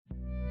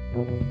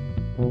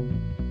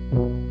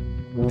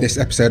This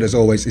episode, as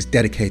always, is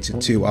dedicated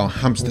to our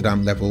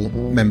Amsterdam level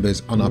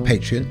members on our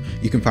Patreon.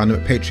 You can find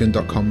them at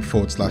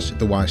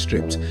patreon.com/The Wire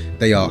Stripped.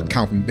 They are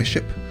Calvin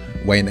Bishop,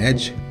 Wayne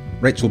Edge,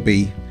 Rachel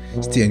B,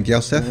 Stian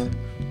Gjelseth,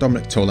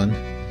 Dominic Tolan,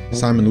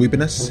 Simon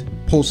Webinus,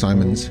 Paul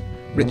Simons,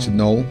 Richard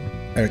Knoll,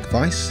 Eric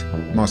Weiss,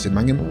 Marcin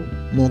Mangum,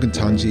 Morgan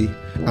Tanji,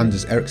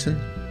 Anders Eriksson,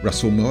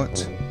 Russell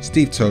Mowat,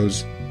 Steve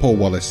Toes, Paul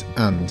Wallace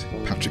and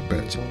Patrick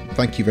Burt.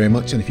 Thank you very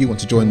much, and if you want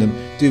to join them,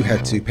 do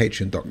head to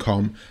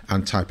patreon.com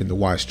and type in The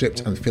Wire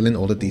Stripped and fill in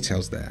all the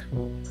details there.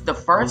 The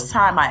first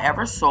time I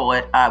ever saw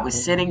it, I was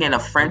sitting in a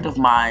friend of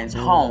mine's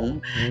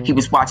home. He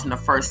was watching the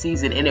first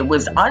season, and it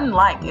was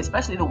unlike,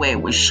 especially the way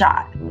it was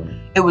shot.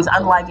 It was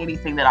unlike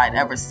anything that I'd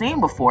ever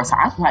seen before. So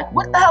I'm like,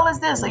 what the hell is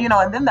this?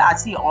 And then I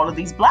see all of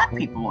these black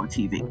people on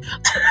TV.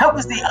 That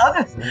was the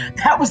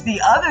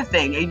other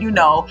thing. And,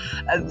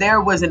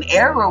 there was an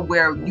era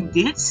where you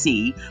did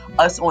see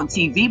us on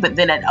TV, but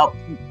then at a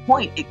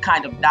point it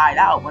kind of died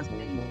out once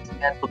they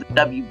for the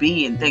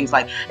WB and things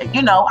like,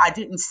 I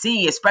didn't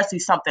see, especially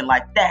something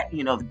like that, the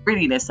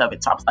grittiness of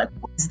it. So I was like,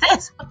 what is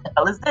this? What the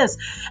hell is this?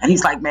 And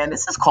he's like, man,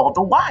 this is called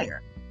The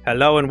Wire.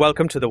 Hello and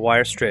welcome to The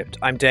Wire Stripped.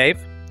 I'm Dave.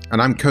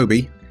 And I'm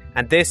Kobe.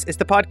 And this is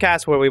the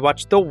podcast where we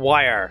watch The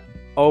Wire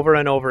over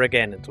and over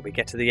again until we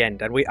get to the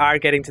end. And we are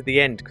getting to the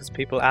end because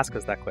people ask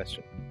us that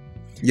question.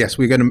 Yes,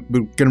 we're going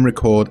to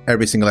record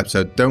every single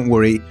episode. Don't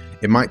worry,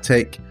 it might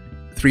take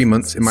 3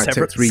 months, it might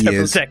take 3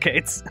 years. Several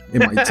decades. It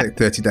might take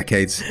 30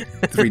 decades,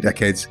 3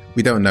 decades.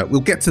 We don't know. We'll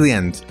get to the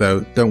end, though.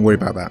 Don't worry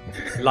about that.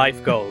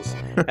 Life goals.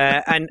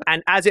 And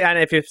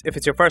if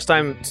it's your first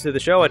time to the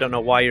show, I don't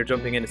know why you're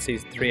jumping into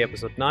season 3,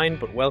 episode 9,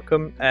 but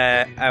welcome.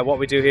 What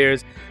we do here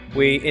is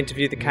we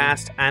interview the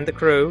cast and the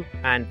crew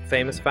and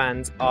famous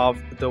fans of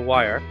The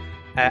Wire,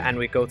 and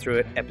we go through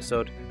it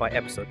episode by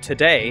episode.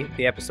 Today,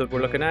 the episode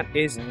we're looking at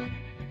is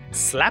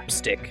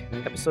Slapstick,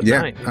 episode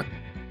 9.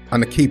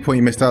 And the key point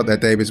you missed out there,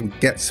 Dave, is we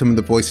get some of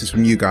the voices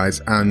from you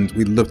guys, and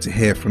we'd love to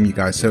hear from you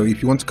guys. So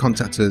if you want to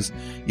contact us,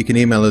 you can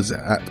email us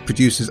at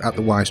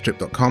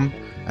producers@thewirestripped.com.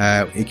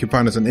 You can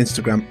find us on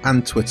Instagram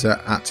and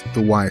Twitter at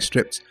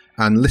 @thewirestripped,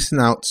 and listen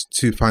out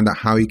to find out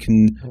how you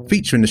can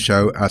feature in the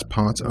show as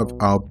part of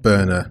our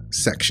burner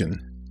section.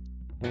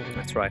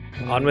 That's right.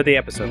 On with the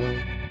episode.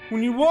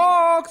 When you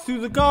walk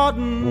through the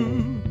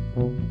garden,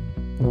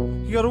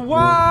 you gotta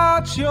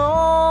watch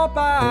your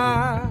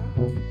back.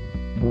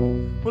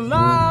 Well,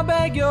 I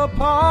beg your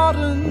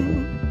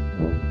pardon.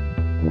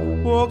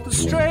 Walk the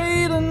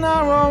straight and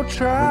narrow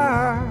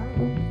track.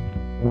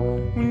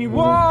 When you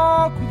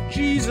walk with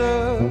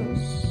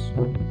Jesus,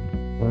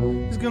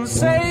 He's gonna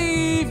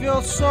save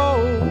your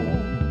soul.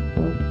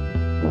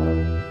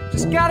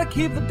 Just gotta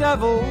keep the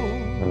devil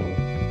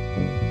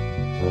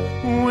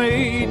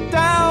way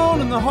down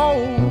in the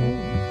hole.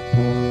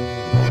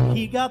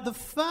 He got the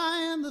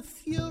fire and the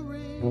fury.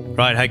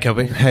 Right, hi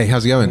Kobe. Hey,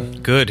 how's it going?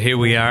 Good, here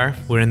we are.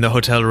 We're in the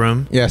hotel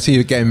room. Yeah, I see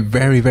you're getting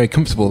very, very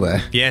comfortable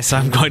there. Yes,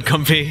 I'm quite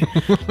comfy.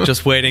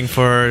 Just waiting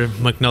for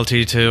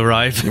McNulty to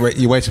arrive.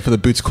 You're waiting for the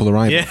booty call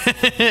arrival.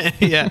 Yeah,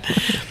 yeah.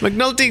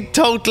 McNulty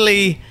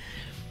totally...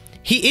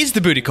 He is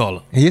the booty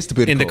call. He is the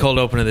booty call. In the cold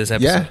open of this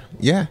episode.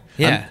 Yeah.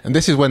 Yeah. And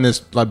this is when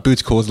there's like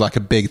booty calls like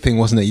a big thing,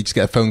 wasn't it? You just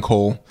get a phone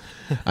call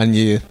and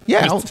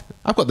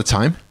I've got the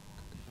time.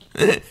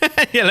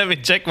 Yeah, let me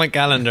check my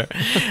calendar.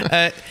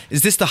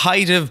 Is this the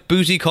height of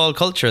booty call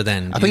culture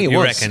then? I think it you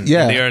was. Reckon,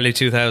 yeah. In the early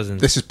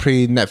 2000s. This is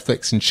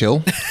pre-Netflix and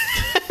chill.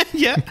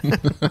 Yeah.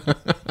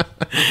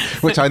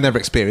 Which I never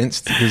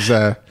experienced because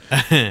I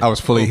was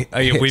fully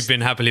we've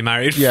been happily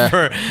married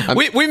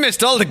we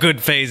missed all the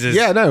good phases.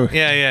 Yeah, no.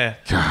 Yeah.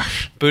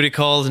 Gosh. Booty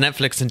calls,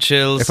 Netflix and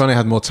chills. If only I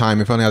had more time,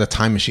 if only I had a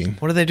time machine.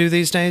 What do they do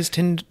these days?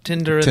 Tinder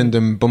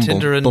and Bumble.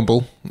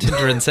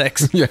 Tinder and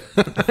sex. Yeah.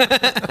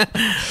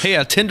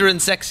 Yeah, Tinder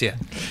and sex, yeah.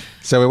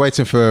 So we're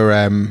waiting for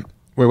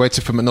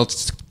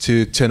McNulty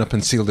to turn up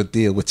and seal the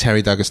deal with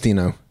Terry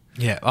D'Agostino.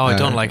 Yeah. Oh, I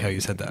don't like how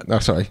you said that. Oh,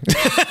 sorry.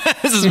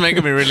 This is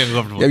making me really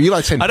uncomfortable. Yeah, you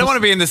like saying I don't want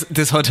to be in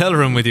this hotel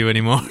room with you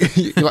anymore.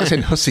 You like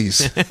saying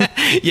hussies.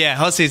 Yeah,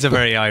 hussies are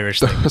very Irish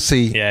thing. The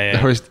hussy.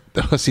 Yeah.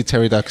 The hussy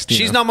Terry D'Agostino.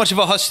 She's not much of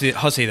a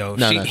hussy though.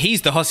 No.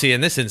 He's the hussy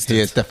in this instance.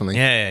 He is, definitely.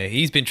 Yeah,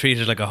 he's been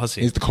treated like a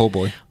hussy. He's the call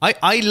boy.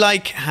 I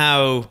like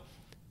how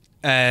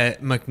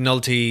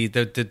McNulty,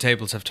 the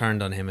tables have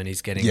turned on him and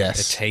he's getting a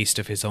taste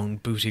of his own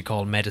booty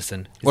call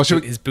medicine.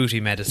 His booty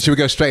medicine. Should we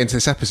go straight into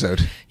this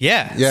episode?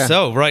 Yeah.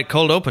 So, right,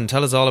 cold open.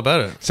 Tell us all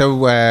about it.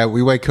 So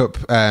we wake up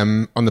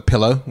on the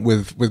pillow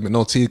with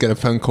McNulty, get a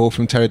phone call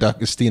from Terry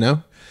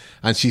D'Agostino,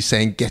 and she's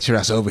saying, "Get your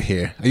ass over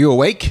here. Are you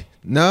awake?"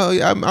 "No,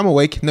 I'm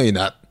awake." "No, you're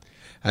not."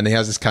 And he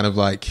has this kind of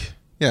like,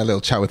 a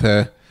little chat with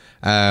her.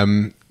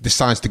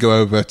 Decides to go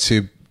over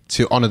to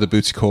honour the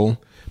booty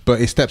call. But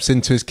he steps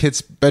into his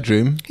kid's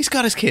bedroom. He's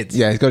got his kids.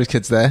 Yeah, he's got his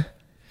kids there.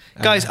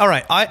 Guys, all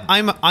right,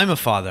 I'm a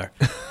father,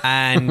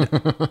 and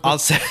I'll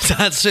say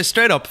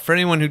straight up for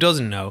anyone who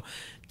doesn't know,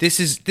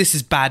 this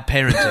is bad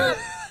parenting.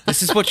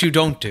 This is what you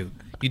don't do.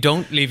 You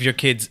don't leave your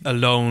kids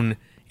alone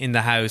in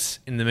the house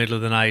in the middle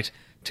of the night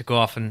to go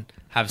off and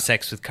have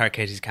sex with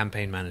Carcatie's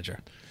campaign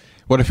manager.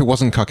 What if it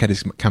wasn't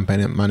Carcetti's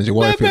campaign manager?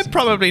 What if it's...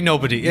 Probably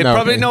nobody. No,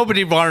 Probably okay.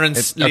 nobody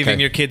warrants leaving okay.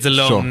 your kids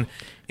alone Sure.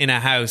 in a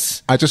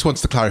house. I just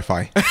wanted to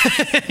clarify.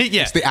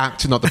 Yeah, It's the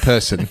act, not the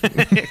person.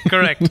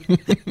 correct.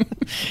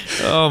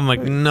 Oh,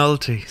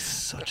 McNulty,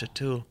 such a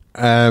tool.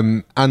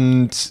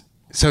 And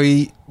so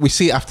we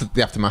see after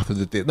the aftermath of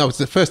the deal. No,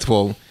 it's first of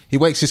all, he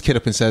wakes his kid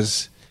up and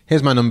says,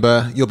 "Here's my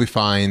number. You'll be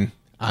fine."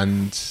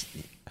 And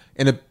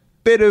in a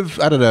bit of,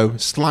 I don't know,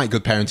 slight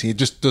good parenting, he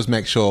just does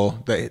make sure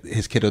that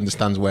his kid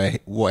understands where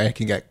he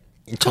can get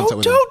in contact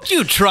with him. Don't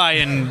you try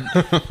and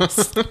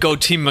go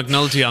Team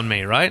McNulty on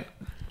me, right?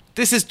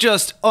 This is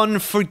just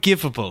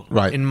unforgivable,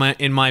 Right.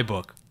 in my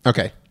book.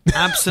 Okay.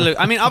 Absolutely.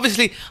 I mean,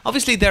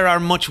 obviously, there are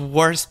much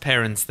worse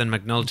parents than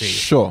McNulty.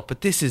 Sure.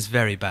 But this is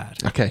very bad.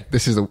 Okay.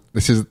 This is a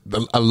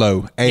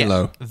low,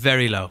 low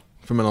very low.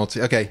 from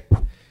Minolti. Okay.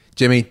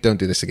 Jimmy, don't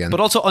do this again. But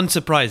also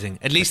unsurprising.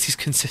 At least he's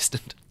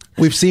consistent.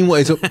 We've seen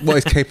what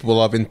he's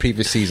capable of in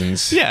previous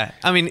seasons. Yeah,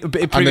 I mean,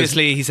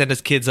 previously he sent his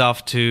kids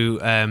off to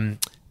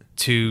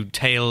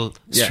tail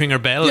Stringer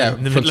Bell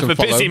in the middle of a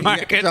busy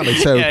market. Yeah, exactly.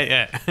 So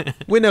yeah.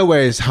 we know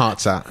where his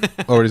heart's at,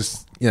 or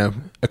his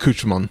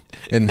accoutrement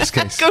in this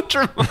case.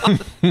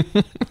 Accoutrement.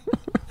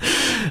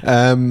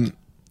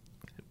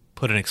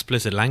 Put an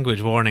explicit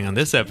language warning on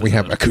this episode. We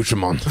have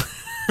accoutrement,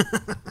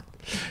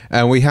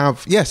 and we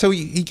have so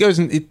he goes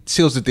and he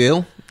seals the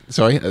deal.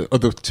 Sorry,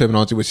 other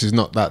terminology which is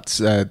not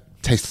that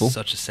tasteful.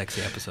 Such a sexy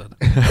episode.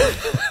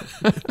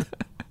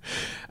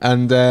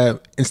 And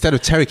instead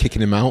of Terry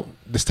kicking him out,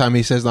 this time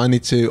he says, "I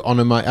need to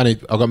honour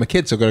I've got my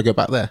kids, so I've got to go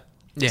back there."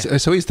 Yeah.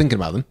 So he's thinking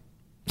about them.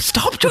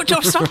 Stop trying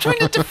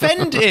to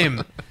defend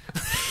him.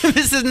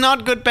 This is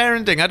not good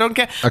parenting. I don't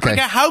care. I don't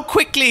care how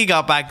quickly he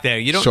got back there.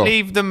 You don't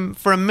leave them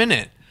for a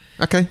minute.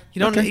 Okay.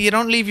 You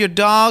don't leave your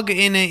dog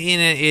in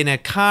a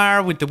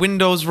car with the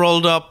windows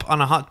rolled up on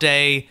a hot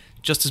day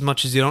just as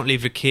much as you don't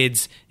leave your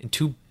kids in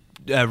two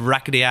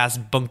rackety ass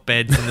bunk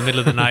beds in the middle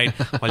of the night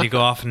while you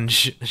go off and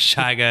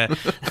shag a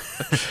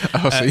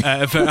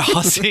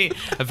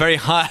very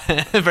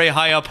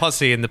high up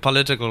hussy in the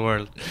political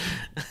world.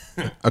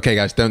 Okay,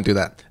 guys, don't do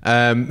that.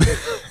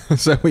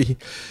 So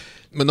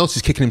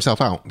McNulty's kicking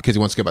himself out because he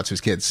wants to go back to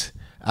his kids,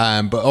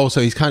 but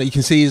also you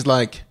can see he's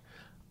like,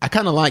 I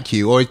kind of like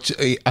you, or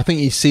I think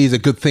he sees a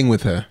good thing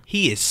with her.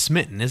 He is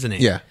smitten, isn't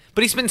he? Yeah.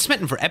 But he's been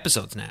smitten for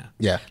episodes now.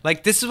 Yeah.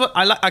 Like, this is what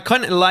I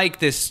kind of like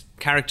this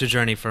character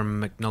journey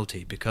from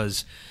McNulty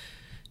because,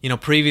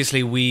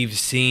 previously we've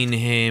seen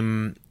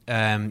him,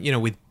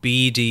 with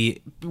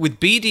Beadie. With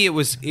Beadie,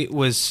 it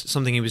was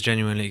something he was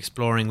genuinely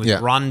exploring. With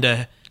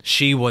Rhonda,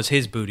 she was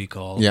his booty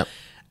call. Yeah.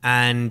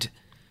 And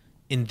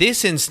in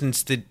this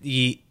instance,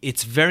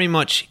 it's very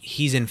much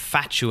he's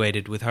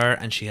infatuated with her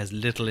and she has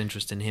little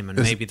interest in him. And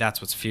maybe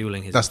that's what's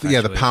fueling his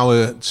infatuation.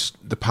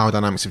 The power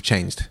dynamics have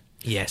changed.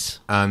 Yes.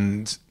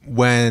 And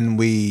when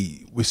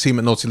we see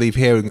McNulty leave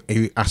here,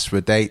 he asks for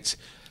a date.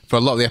 For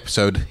a lot of the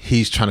episode,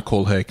 he's trying to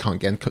call her. He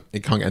can't get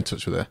in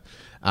touch with her.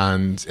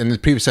 And in the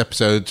previous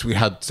episodes, we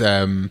had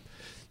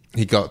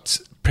he got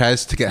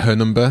Prez to get her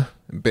number.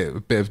 A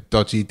bit of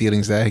dodgy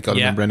dealings there. He got a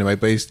number anyway,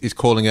 but he's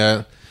calling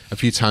her a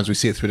few times. We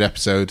see it through the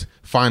episode.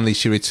 Finally,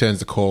 she returns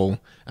the call,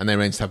 and they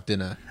arrange to have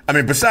dinner. I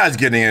mean, besides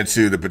getting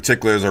into the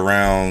particulars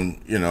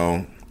around,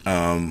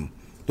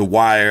 The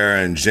Wire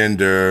and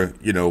gender,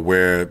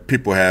 where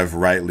people have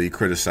rightly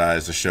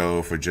criticized the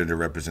show for gender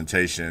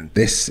representation.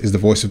 This is the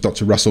voice of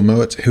Dr. Russell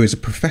Mowat, who is a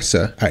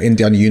professor at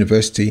Indiana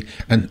University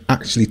and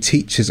actually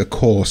teaches a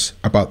course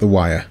about The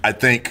Wire. I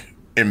think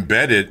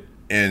embedded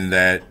in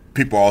that,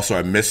 people also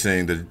are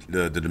missing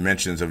the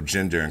dimensions of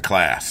gender and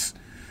class.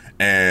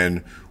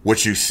 And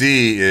what you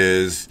see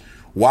is,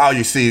 while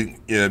you see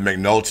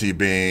McNulty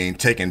being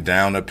taken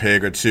down a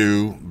peg or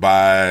two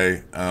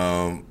by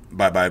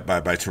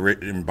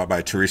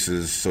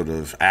Teresa's sort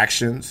of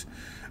actions,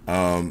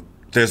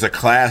 there's a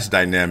class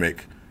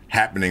dynamic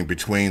happening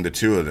between the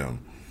two of them.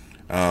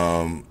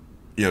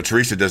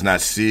 Teresa does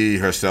not see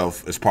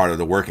herself as part of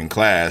the working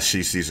class.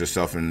 She sees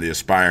herself in the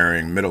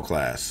aspiring middle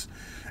class.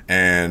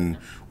 And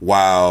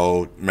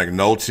while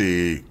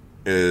McNulty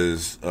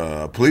is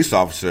a police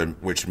officer,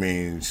 which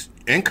means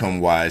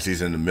income-wise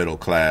he's in the middle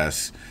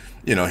class,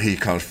 he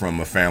comes from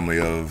a family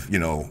of,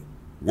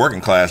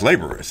 working class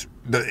laborers.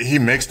 He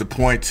makes the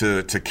point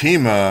to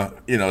Kima,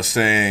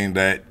 saying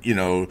that,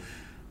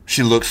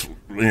 she looks,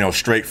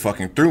 straight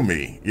fucking through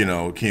me,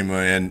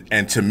 Kima.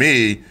 And to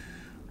me,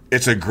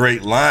 it's a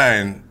great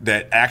line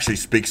that actually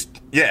speaks.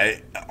 Yeah,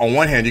 on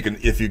one hand,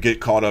 if you get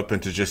caught up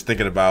into just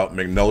thinking about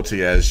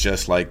McNulty as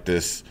just like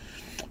this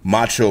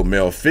macho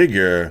male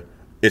figure,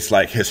 it's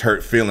like his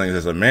hurt feelings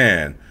as a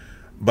man.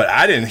 But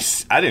I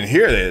didn't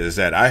hear it as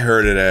that. I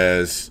heard it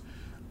as,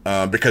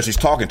 because he's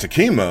talking to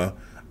Kima,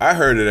 I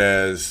heard it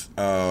as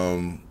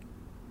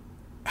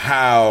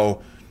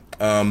how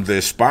the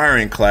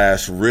aspiring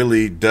class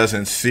really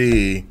doesn't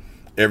see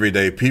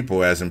everyday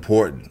people as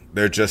important.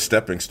 They're just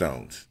stepping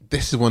stones.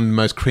 This is one of the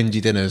most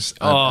cringy dinners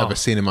I've ever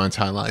seen in my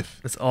entire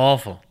life. It's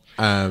awful.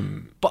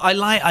 But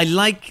I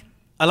like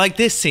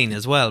this scene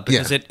as well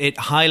because it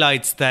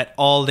highlights that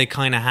all they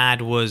kind of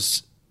had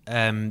was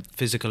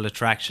physical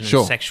attraction Sure.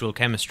 and sexual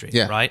chemistry,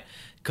 Yeah. right?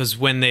 Because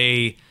when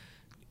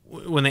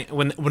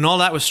all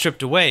that was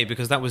stripped away,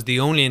 because that was the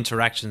only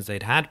interactions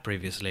they'd had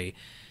previously,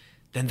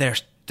 then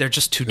they're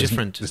just too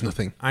different. There's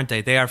nothing, aren't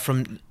they? They're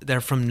from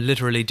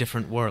literally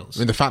different worlds.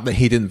 I mean, the fact that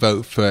he didn't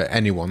vote for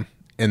anyone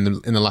in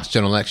the last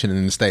general election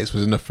in the States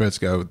was enough for her to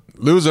go,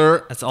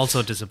 loser. That's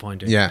also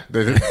disappointing. Yeah,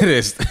 it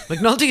is.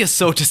 McNulty is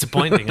so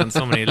disappointing on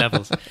so many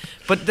levels.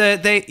 But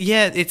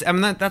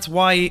that's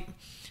why,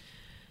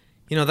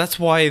 that's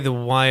why The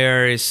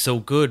Wire is so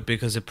good,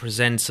 because it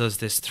presents us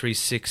this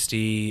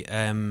 360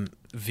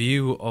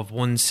 view of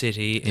one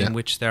city in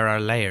which there are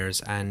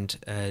layers, and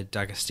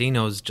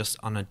D'Agostino's just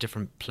on a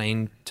different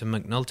plane to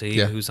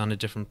McNulty, who's on a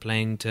different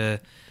plane to...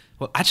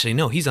 Well, actually,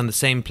 no, he's on the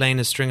same plane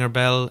as Stringer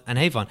Bell and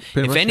Avon.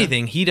 If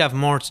anything, he'd have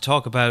more to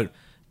talk about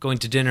going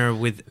to dinner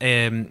with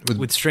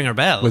Stringer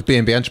Bell. With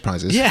B&B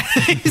Enterprises. Yeah,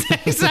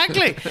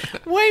 exactly.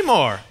 Way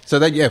more. So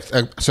then,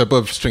 so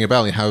above Stringer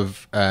Bell, you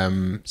have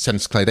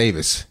Senator Clay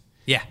Davis.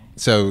 Yeah.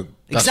 So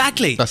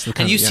exactly. That's the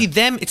kind and you of, see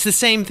them, it's the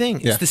same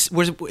thing. Yeah. It's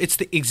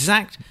the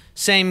exact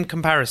same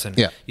comparison.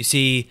 Yeah. You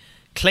see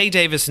Clay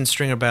Davis and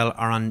Stringer Bell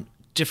are on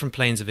different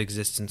planes of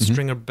existence. Mm-hmm.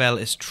 Stringer Bell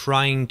is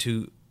trying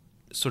to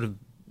sort of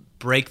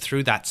break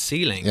through that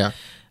ceiling. Yeah.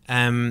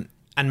 And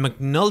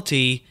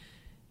McNulty's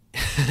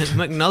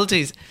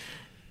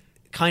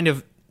kind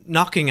of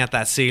knocking at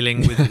that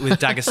ceiling with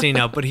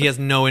D'Agostino, but he has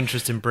no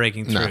interest in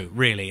breaking through,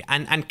 really,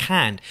 and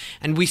can't.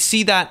 And we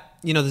see that,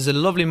 there's a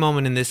lovely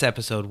moment in this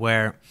episode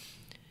where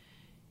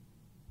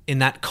in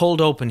that cold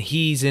open,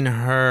 he's in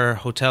her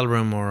hotel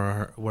room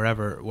or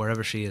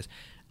wherever she is,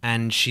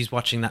 and she's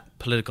watching that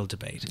political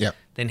debate. Yeah.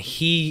 Then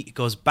he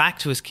goes back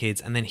to his kids,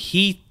 and then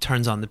he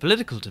turns on the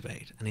political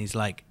debate, and he's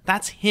like,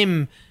 that's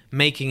him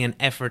making an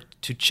effort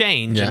to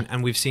change. Yeah.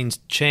 And we've seen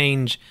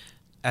change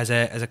as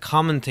a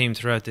common theme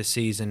throughout this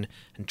season,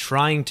 and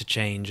trying to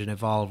change and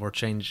evolve or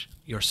change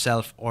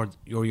yourself or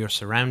your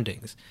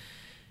surroundings.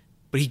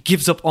 But he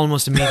gives up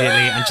almost immediately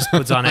and just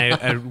puts on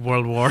a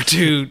World War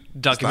II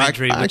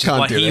documentary, which is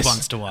what he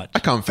wants to watch. I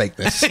can't fake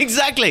this.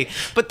 Exactly.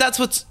 But that's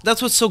what's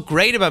so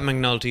great about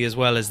McNulty as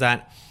well, is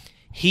that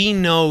he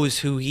knows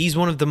he's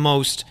one of the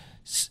most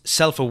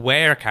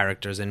self-aware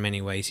characters in many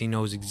ways. He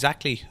knows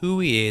exactly who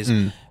he is,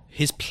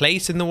 his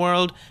place in the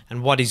world,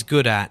 and what he's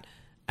good at.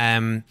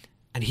 And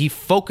he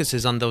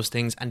focuses on those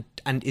things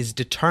and is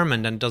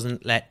determined and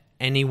doesn't let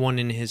anyone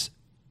in his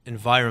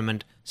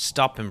environment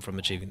stop him from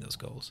achieving those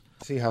goals.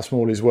 See how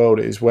small his world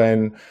is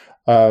when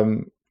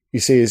you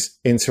see his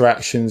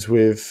interactions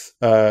with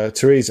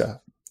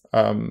Teresa,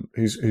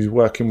 who's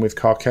working with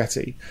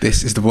Carcetti.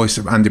 This is the voice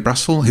of Andy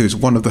Brassel, who's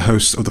one of the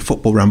hosts of the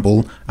Football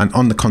Ramble and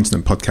On the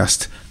Continent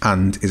podcast,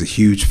 and is a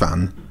huge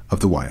fan of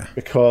The Wire.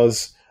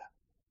 Because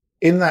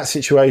in that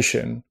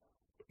situation,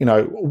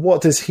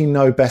 what does he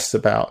know best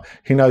about?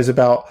 He knows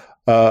about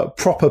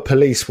proper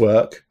police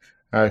work,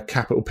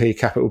 capital P,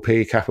 capital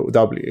P, capital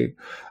W,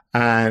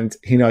 and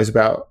he knows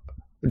about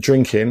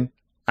drinking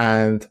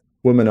and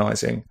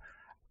womanizing.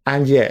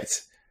 And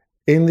yet,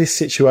 in this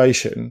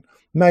situation,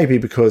 maybe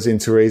because in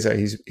Teresa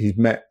he's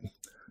met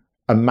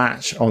a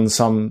match on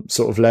some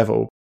sort of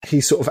level,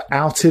 he's sort of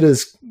outed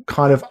as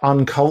kind of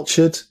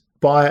uncultured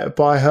by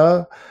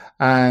her,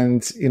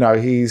 and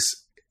he's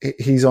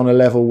on a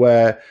level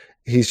where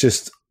he's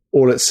just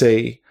all at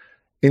sea,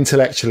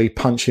 intellectually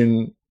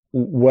punching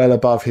well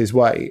above his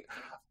weight,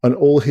 and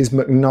all his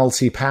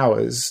McNulty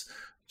powers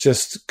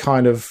just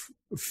kind of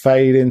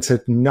fade into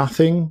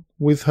nothing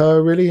with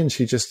her, really, and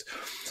she just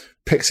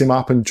picks him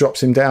up and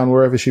drops him down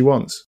wherever she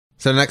wants.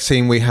 So the next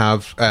scene we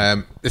have,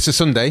 it's a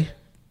Sunday,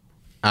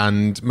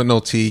 and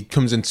McNulty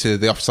comes into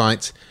the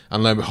offsite,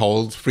 and lo and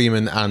behold,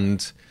 Freeman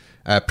and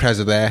Prez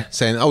are there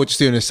saying, we're just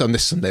doing this on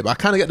this Sunday. But I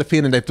kind of get the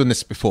feeling they've done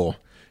this before.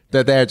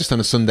 They're there just on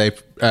a Sunday,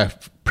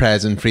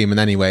 Prez and Freeman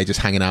anyway, just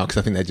hanging out,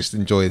 because I think they just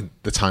enjoy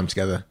the time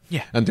together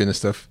and doing this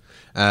stuff.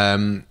 I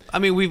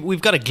mean,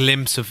 we've got a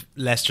glimpse of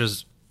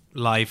Lester's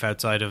life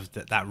outside of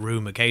that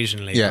room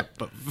occasionally. Yeah.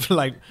 But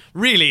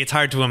really, it's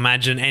hard to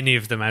imagine any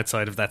of them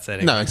outside of that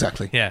setting. No,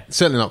 exactly. Yeah.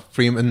 Certainly not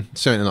Freeman,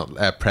 certainly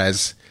not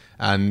Prez.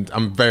 And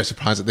I'm very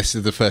surprised that this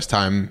is the first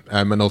time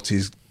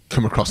McNulty's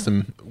come across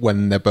them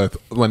when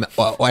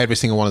every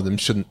single one of them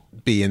shouldn't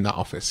be in that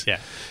office. Yeah.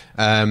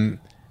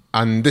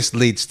 And this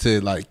leads to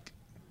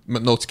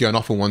McNulty going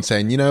off on one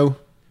saying,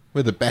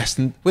 we're the best,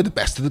 and we're the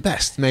best of the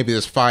best. Maybe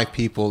there's 5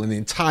 people in the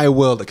entire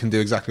world that can do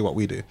exactly what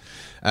we do.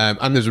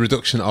 And there's a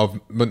reduction of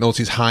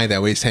McNulty's high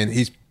there, where he's saying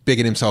he's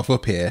bigging himself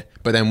up here.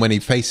 But then when he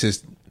when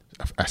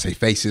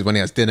he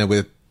has dinner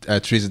with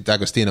Teresa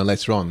D'Agostino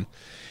later on,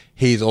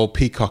 he's all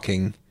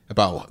peacocking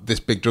about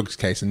this big drugs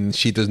case, and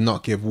she does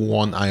not give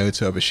one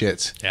iota of a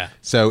shit. Yeah.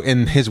 So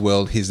in his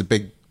world, he's the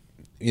big,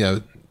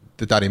 the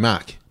Daddy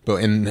Mac.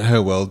 But in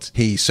her world,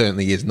 he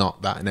certainly is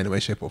not that in any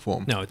way, shape, or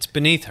form. No, it's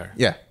beneath her.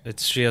 Yeah.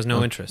 She has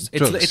no interest.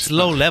 Drugs. It's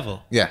low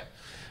level. Yeah.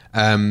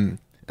 And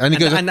he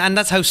goes, and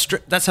that's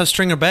how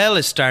Stringer Bell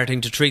is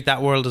starting to treat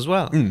that world as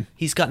well.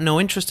 He's got no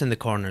interest in the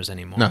corners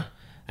anymore. No.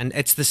 And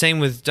it's the same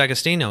with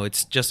D'Agostino.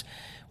 It's just,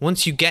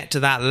 once you get to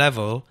that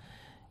level,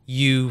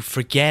 you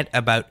forget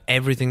about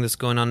everything that's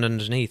going on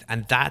underneath.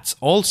 And that's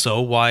also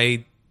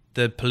why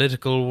the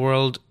political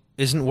world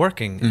isn't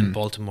working in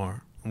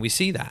Baltimore. And we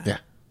see that. Yeah.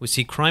 We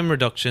see crime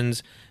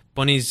reductions,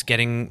 Bunny's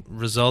getting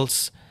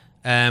results,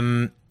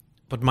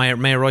 but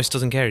Mayor Royce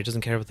doesn't care. He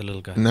doesn't care about the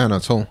little guy. No,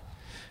 not at all.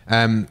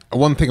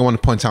 One thing I want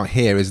to point out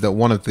here is that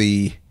one of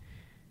the...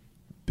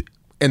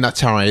 in that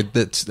tirade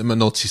that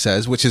McNulty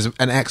says, which is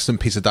an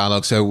excellent piece of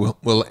dialogue, so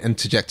we'll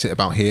interject it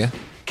about here.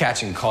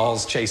 Catching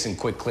calls, chasing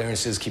quick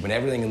clearances, keeping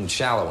everything in the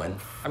shallow end.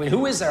 I mean,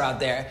 who is there out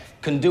there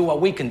can do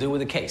what we can do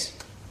with a case?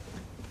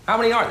 How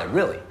many are there,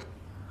 really?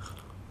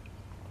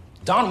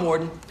 Don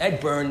Warden,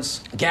 Ed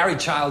Burns, Gary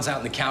Childs out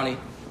in the county,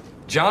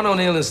 John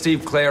O'Neill and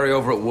Steve Clary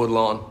over at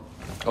Woodlawn.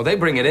 Oh, they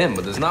bring it in,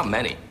 but there's not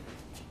many.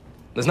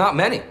 There's not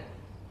many.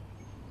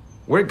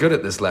 We're good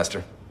at this,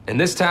 Lester. In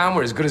this town,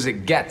 we're as good as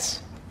it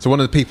gets. So one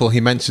of the people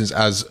he mentions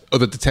as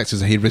other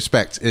detectives that he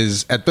respects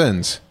is Ed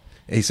Burns.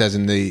 He says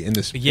in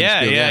this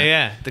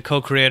Yeah. The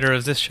co-creator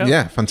of this show.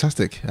 Yeah,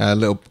 fantastic.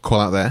 Little call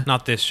out there.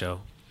 Not this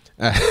show.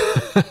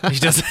 He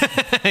does.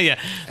 Yeah.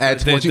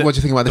 Ed, what do you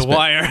think about this? The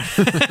Wire.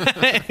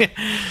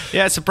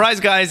 Yeah, surprise,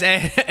 guys.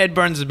 Ed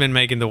Burns has been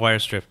making The Wire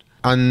script,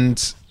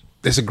 and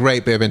there's a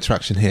great bit of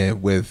interaction here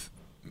with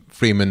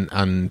Freeman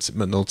and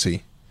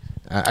McNulty.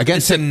 Again,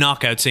 it's a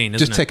knockout scene,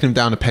 isn't just it? taking him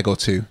down a peg or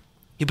two.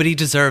 Yeah, but he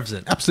deserves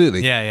it.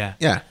 Absolutely.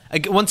 Yeah.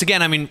 Once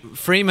again, I mean,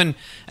 Freeman,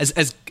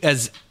 as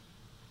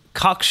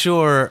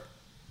cocksure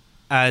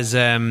as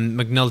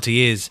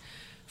McNulty is,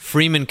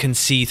 Freeman can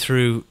see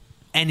through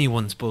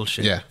anyone's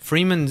bullshit. Yeah.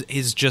 Freeman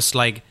is just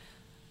like,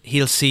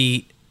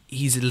 he's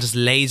just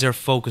laser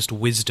focused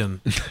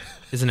wisdom,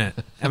 isn't it?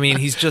 I mean,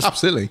 he's just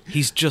absolutely.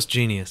 He's just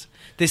genius.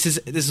 This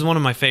is one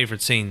of my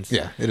favorite scenes.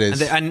 Yeah, it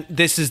is. And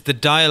this is, the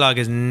dialogue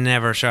is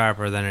never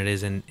sharper than it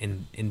is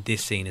in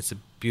this scene. It's a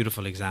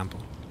beautiful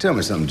example. Tell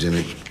me something,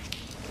 Jimmy.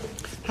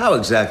 How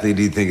exactly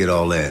do you think it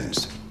all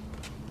ends?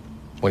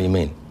 What do you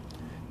mean?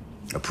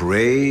 A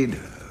parade,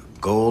 a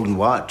golden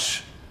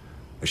watch,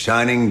 a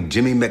shining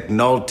Jimmy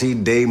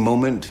McNulty Day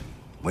moment,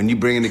 when you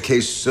bring in a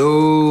case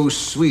so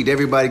sweet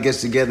everybody gets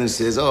together and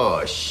says,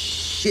 oh,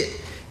 shit,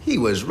 he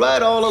was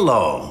right all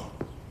along.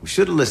 We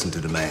should have listened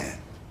to the man.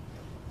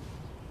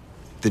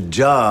 The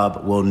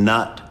job will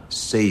not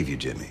save you,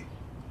 Jimmy.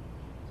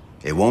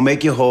 It won't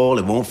make you whole.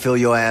 It won't fill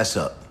your ass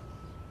up.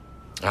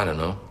 I don't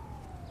know.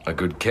 A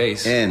good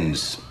case.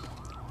 Ends.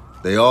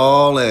 They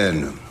all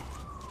end.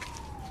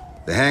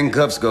 The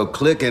handcuffs go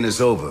click and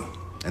it's over.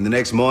 And the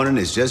next morning,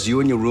 it's just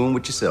you in your room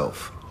with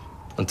yourself.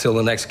 Until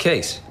the next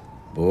case.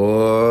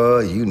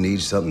 Boy, you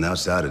need something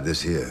outside of this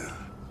here.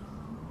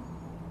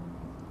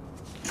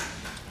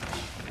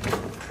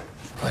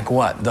 Like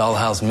what?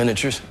 Dollhouse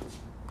miniatures?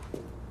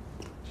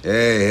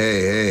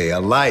 Hey, a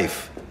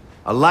life.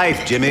 A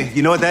life, Jimmy.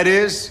 You know what that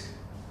is?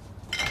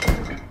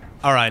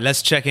 All right,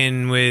 let's check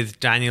in with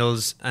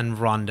Daniels and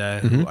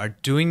Rhonda, who are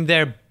doing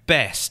their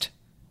best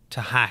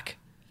to hack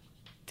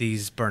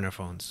these burner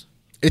phones.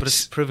 But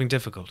it's proving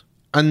difficult.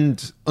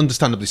 And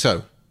understandably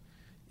so.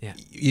 Yeah.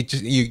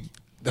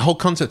 The whole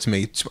concept to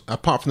me,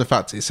 apart from the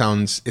fact it's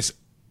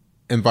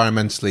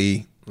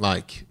environmentally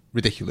like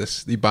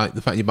ridiculous, the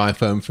fact you buy a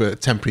phone for a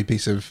temporary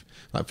piece of,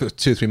 like, for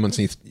 2 or 3 months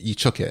and you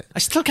chuck it. I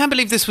still can't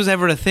believe this was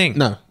ever a thing.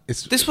 No.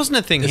 This wasn't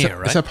a thing here,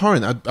 right? It's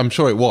abhorrent. I'm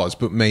sure it was,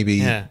 but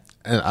maybe at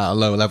a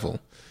lower level.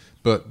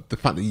 But the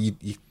fact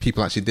that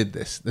people actually did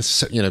this,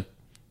 there's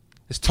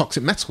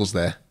toxic metals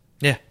there.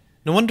 Yeah.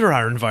 No wonder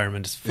our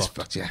environment is fucked. It's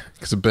fucked, yeah,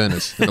 because of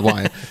burners in the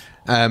wire.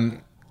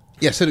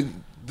 So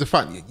the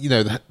fact,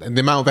 the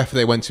amount of effort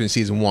they went to in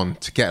season 1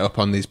 to get up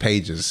on these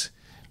pages,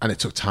 and it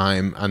took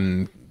time,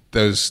 and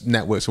those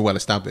networks were well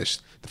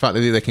established. The fact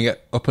that they can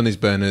get up on these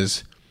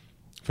burners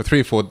for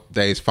 3 or 4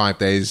 days, 5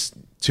 days,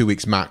 2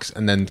 weeks max,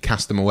 and then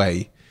cast them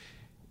away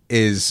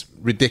is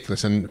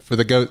ridiculous. And for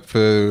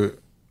the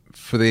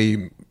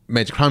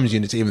major crimes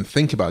unit to even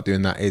think about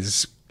doing that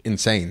is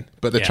insane.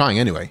 But they're trying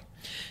anyway.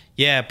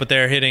 Yeah, but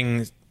they're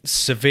hitting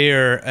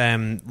severe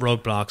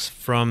roadblocks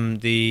from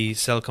the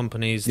cell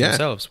companies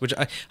themselves.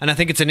 I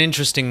think it's an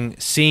interesting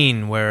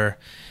scene where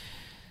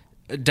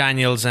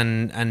Daniels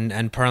and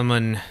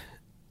Perlman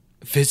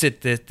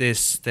visit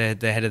the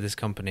head of this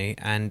company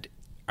and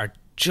are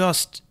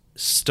just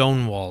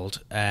stonewalled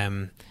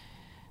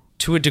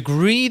to a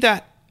degree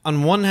that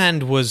on one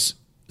hand was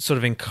sort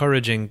of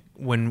encouraging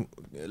when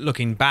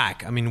looking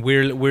back. I mean,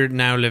 we're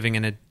now living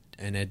in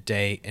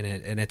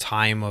a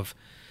time of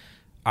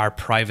our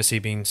privacy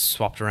being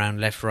swapped around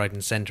left, right,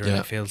 and centre, and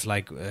it feels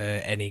like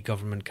any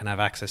government can have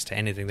access to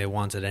anything they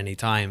want at any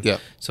time. Yeah.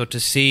 So to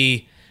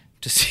see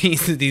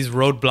these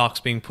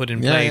roadblocks being put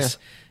in place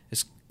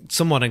is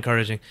somewhat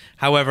encouraging.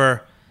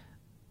 However,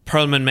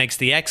 Perlman makes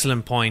the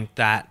excellent point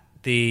that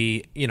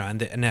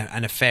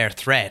and a fair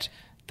threat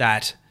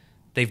that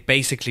they've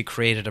basically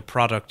created a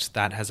product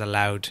that has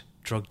allowed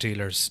drug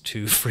dealers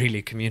to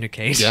freely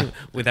communicate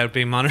without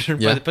being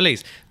monitored by the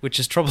police, which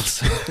is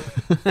troublesome,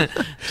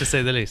 to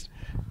say the least.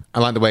 I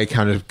like the way it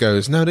kind of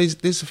goes, no,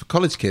 these are for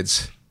college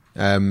kids,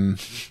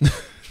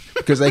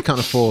 because they can't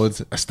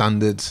afford a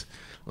standard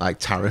like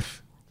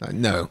tariff. Like,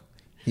 no,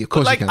 Of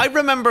course Like you can. I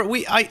remember,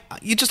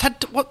 you just had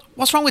to,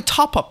 what's wrong with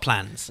top up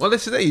plans? Well,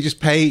 this is it. You just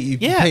pay. You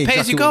Yeah, pay, pay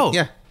as exactly you go.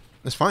 Yeah,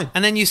 that's fine.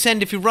 And then you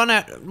send, if you run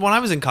out, when I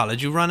was in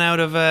college, you run out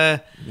of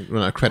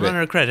Run out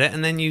of credit.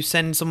 and then you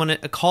send someone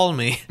a call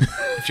me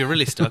if you're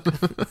really stuck.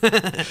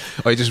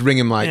 Or you just ring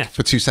him Yeah.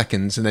 for 2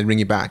 seconds and then ring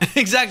you back.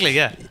 Exactly,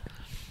 yeah.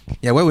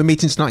 Yeah, where we're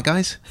meeting tonight,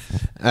 guys.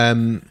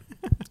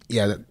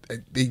 Yeah,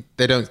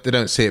 they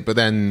don't see it, but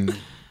then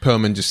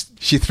Perlman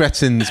she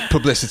threatens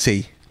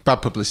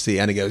bad publicity,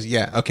 and he goes,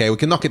 "Yeah, okay, we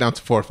can knock it down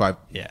to 4 or 5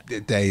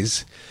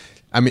 days."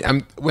 I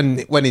mean,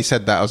 when he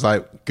said that, I was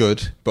like,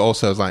 "Good," but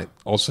also I was like,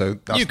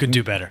 that's, You could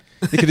do better.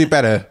 You could do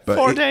better, but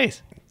 4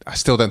 days. I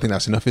still don't think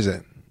that's enough, is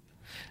it?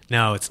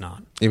 No, it's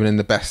not. Even in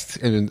the best,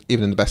 even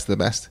in the best of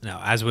the best. No,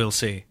 as we'll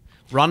see.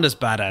 Rhonda's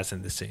badass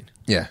in this scene.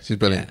 Yeah, she's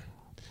brilliant. Yeah.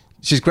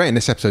 She's great in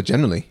this episode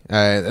generally.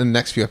 In the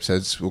next few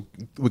episodes, we'll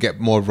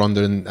get more of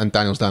Rhonda and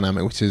Daniel's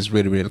dynamic, which is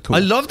really, really cool. I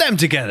love them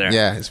together.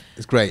 Yeah,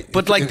 it's great.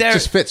 But like it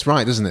just fits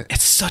right, doesn't it?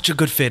 It's such a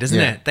good fit, isn't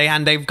it?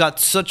 They've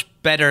got such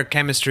better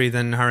chemistry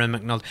than her and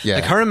McNulty. Yeah.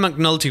 Like her and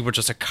McNulty were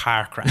just a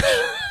car crash.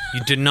 You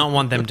did not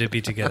want them to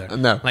be together.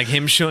 No. Like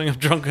him showing up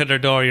drunk at her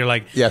door, you're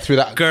like, through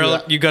that girl,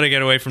 you got to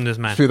get away from this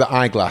man. Through the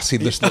eyeglass, he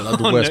just looked like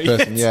the worst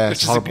person. Yeah,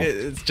 it's horrible.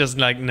 It's just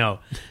like, no.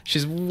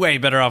 She's way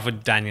better off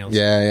with Daniels.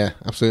 Yeah,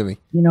 absolutely.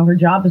 Her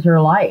job is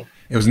her life.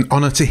 It was an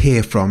honour to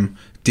hear from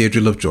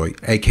Deirdre Lovejoy,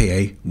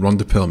 a.k.a.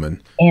 Rhonda Perlman.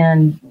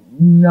 And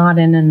not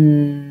in a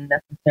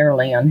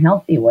necessarily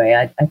unhealthy way.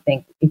 I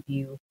think if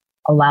you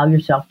allow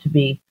yourself to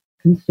be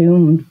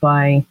consumed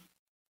by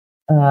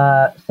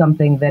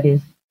something that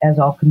is as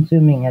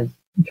all-consuming as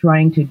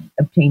trying to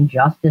obtain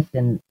justice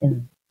in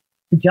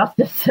the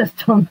justice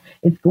system,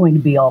 it's going to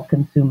be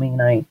all-consuming.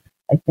 And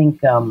I think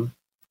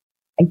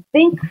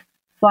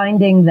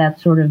finding that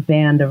sort of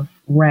band of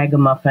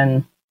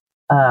ragamuffin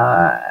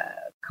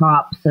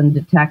cops and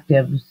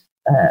detectives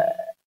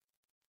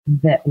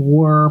that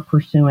were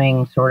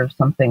pursuing sort of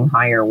something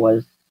higher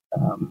was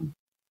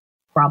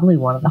probably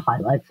one of the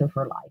highlights of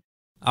her life.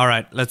 All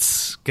right,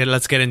 let's get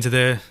into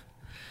the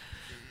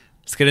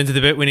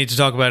bit we need to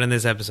talk about in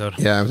this episode.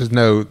 Yeah, there's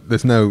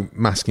no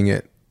masking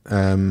it.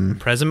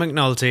 Prez and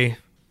McNulty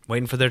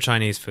waiting for their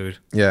Chinese food.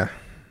 Yeah,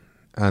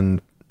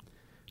 and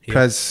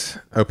Prez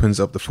opens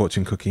up the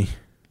fortune cookie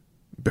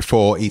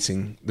before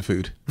eating the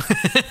food.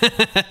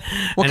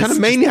 What kind of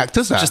maniac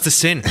does that? Just a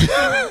sin.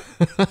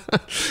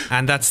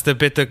 And that's the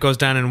bit that goes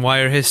down in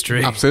Wire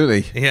history.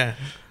 Absolutely. Yeah.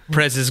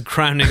 Prez's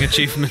crowning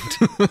achievement.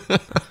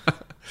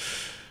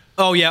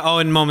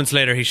 And moments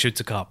later he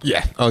shoots a cop.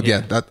 Yeah.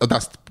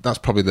 That's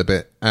probably the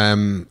bit.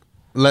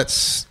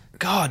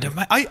 God,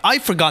 I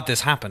forgot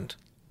this happened.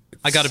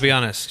 I got to be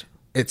honest.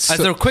 As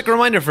a quick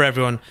reminder for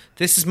everyone,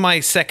 this is my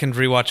second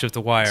rewatch of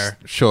The Wire.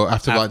 Sure,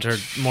 after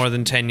more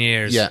than 10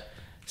 years. Yeah.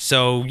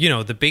 So,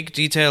 the big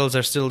details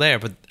are still there,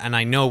 and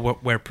I know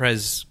where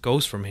Prez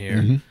goes from here.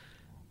 Mm-hmm.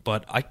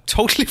 But I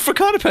totally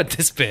forgot about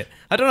this bit.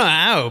 I don't know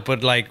how,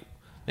 but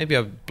maybe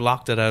I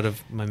blocked it out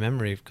of my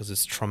memory because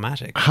it's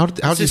traumatic.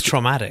 This is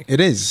traumatic. It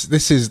is.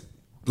 This is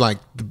like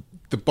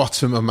the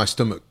bottom of my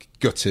stomach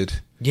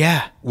gutted.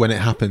 Yeah. When it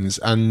happens,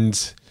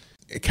 and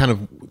it kind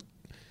of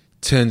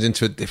turns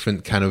into a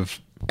different kind of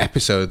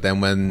episode then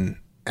when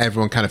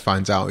everyone kind of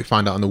finds out. We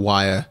find out on The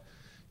Wire,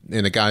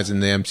 the guys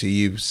in the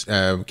MCU,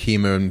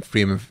 Kima and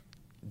Freeman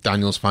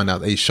Daniels find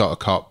out that he shot a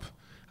cop,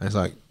 and it's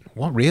like,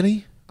 what,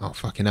 really? Oh,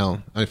 fucking hell.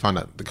 And they find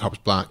out the cop's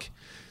black.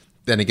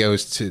 Then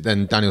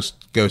Daniels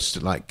goes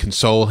to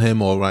console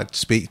him or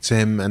speak to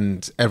him,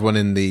 and everyone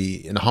in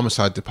the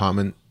homicide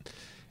department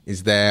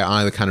is there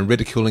either kind of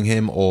ridiculing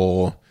him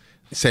or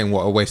saying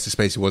what a waste of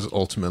space he was,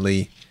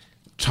 ultimately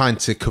trying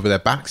to cover their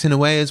backs in a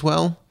way as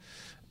well.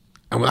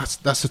 And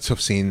that's a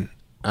tough scene.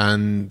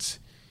 And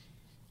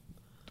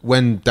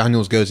when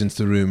Daniels goes into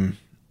the room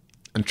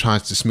and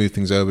tries to smooth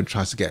things over and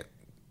tries to get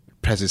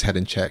Prez's head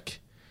in check,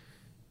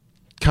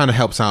 kind of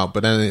helps out.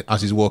 But then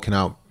as he's walking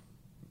out,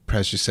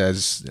 Prez just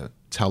says,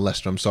 "Tell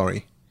Lester I'm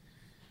sorry."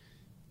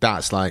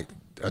 That's I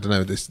don't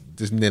know, there's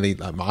nearly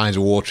my eyes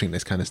are watering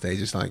this kind of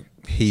stage. It's like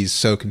he's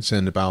so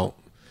concerned about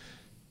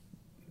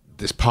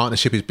this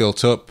partnership he's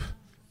built up,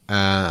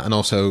 and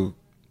also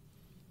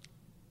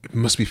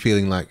must be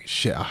feeling like,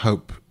 shit,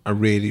 I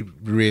really,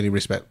 really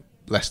respect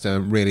Lester. I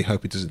really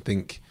hope he doesn't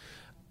think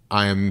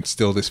I am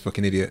still this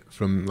fucking idiot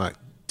from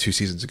 2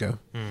 seasons ago.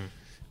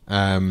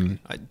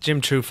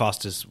 Jim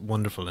Truefoster's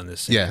wonderful in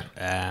this scene.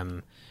 Yeah.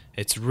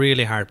 It's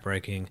really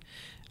heartbreaking.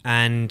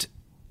 And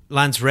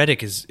Lance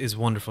Reddick is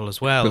wonderful as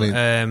well.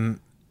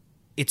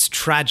 It's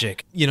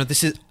tragic.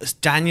 This is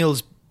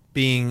Daniels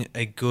being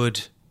a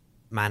good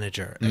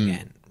manager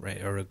again,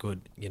 right? Or a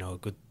good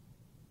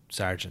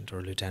sergeant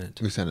or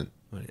lieutenant.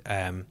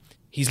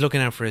 He's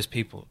looking out for his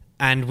people.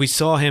 And we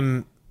saw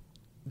him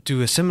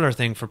do a similar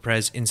thing for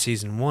Prez in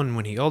season 1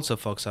 when he also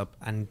fucks up,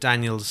 and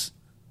Daniels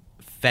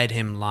fed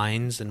him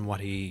lines and what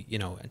he,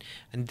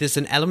 and there's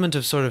an element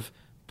of sort of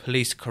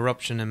police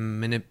corruption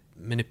and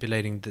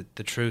manipulating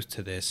the truth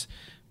to this,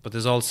 but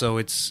there's also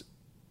it's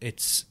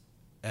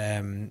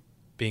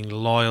being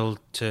loyal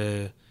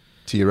to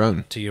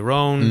to your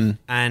own,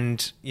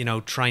 and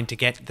trying to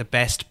get the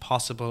best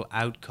possible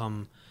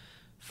outcome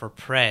for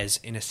Prez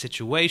in a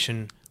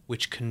situation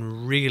which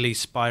can really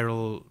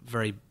spiral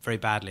very, very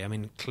badly. I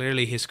mean,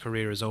 clearly his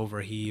career is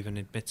over. He even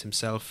admits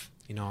himself,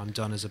 I'm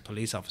done as a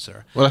police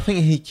officer. Well, I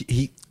think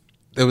he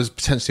there was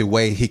potentially a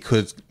way he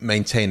could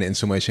maintain it in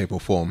some way, shape or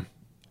form.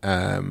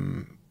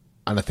 And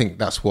I think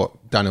that's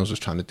what Daniels was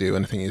trying to do.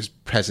 And I think he's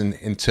present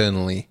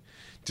internally,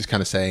 just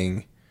kind of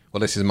saying,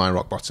 well, this is my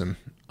rock bottom.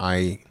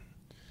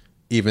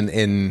 Even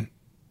in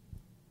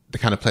the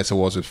kind of place I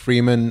was with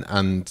Freeman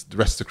and the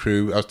rest of the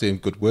crew, I was doing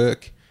good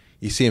work.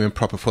 You see him in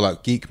proper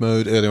full-out geek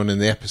mode earlier on in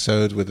the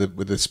episode with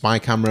the spy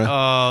camera.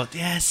 Oh,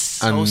 yes,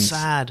 so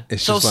sad.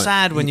 It's so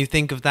sad when you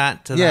think of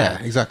that.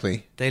 Yeah,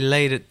 exactly. They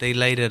laid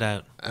it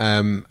out.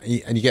 And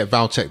you get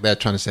Valchek there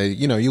trying to say,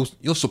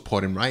 you'll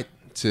support him, right?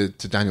 To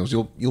Daniels,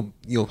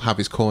 you'll have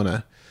his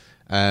corner.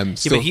 But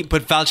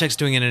Valchek's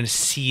doing it in a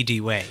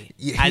seedy way,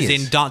 as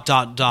in ...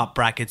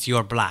 brackets.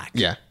 You're black.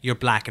 Yeah, you're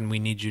black, and we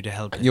need you to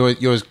help him.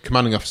 You're a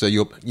commanding officer.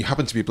 You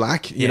happen to be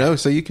black,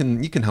 so you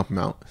can help him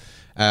out.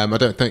 I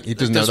don't think he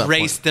doesn't know that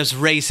point. There's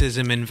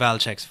racism in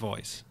Valchek's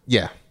voice.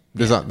 Yeah,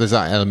 there's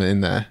that element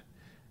in there.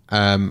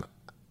 I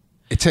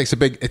think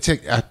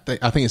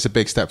it's a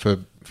big step for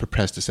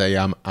Prez to say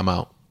I'm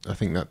out. I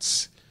think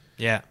that's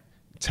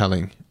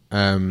telling.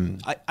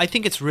 I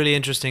think it's really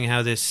interesting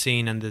how this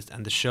scene and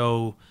the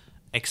show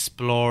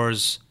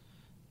explores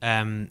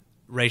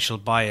racial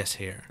bias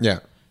here. Yeah,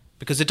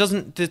 because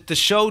the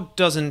show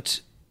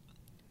doesn't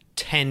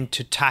tend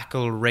to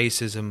tackle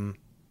racism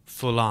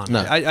full on.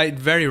 No. It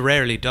very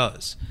rarely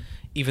does,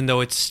 even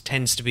though it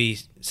tends to be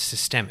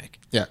systemic.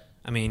 Yeah.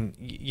 I mean,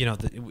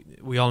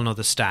 we all know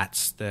the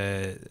stats.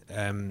 The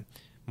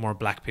more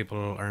black people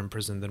are in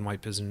prison than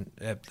white people in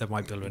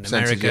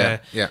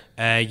America. Yeah.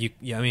 I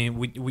mean,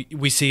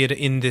 we see it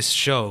in this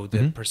show.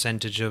 The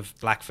percentage of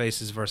black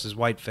faces versus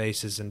white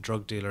faces and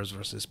drug dealers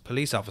versus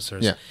police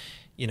officers. Yeah.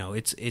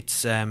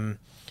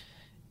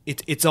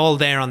 It's all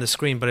there on the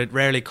screen, but it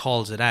rarely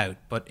calls it out.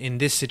 But in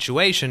this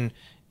situation,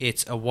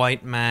 it's a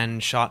white man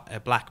shot a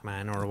black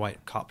man, or a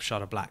white cop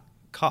shot a black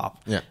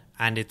cop. Yeah.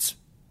 And it's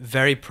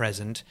very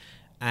present,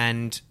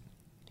 and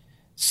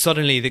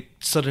suddenly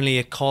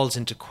it calls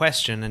into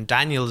question, and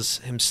Daniels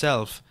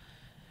himself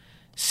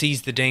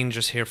sees the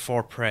dangers here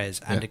for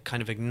Prez, and it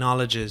kind of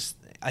acknowledges.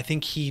 I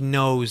think he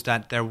knows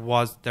that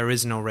there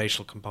is no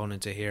racial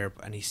component to here,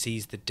 and he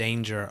sees the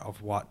danger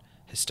of what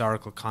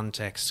historical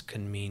context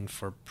can mean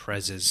for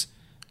Prez's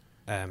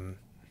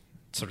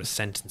sort of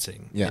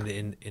sentencing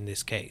in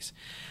this case.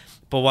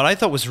 But what I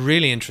thought was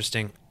really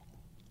interesting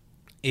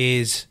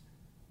is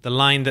the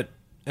line that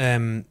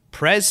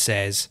Prez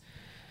says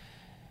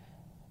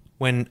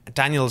when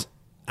Daniels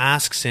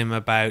asks him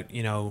about,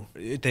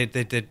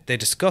 they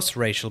discuss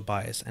racial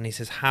bias, and he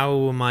says,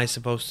 how am I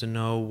supposed to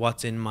know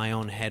what's in my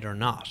own head or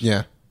not?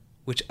 Yeah.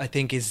 Which I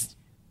think is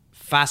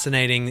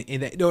fascinating,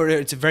 or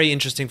it's very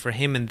interesting for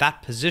him in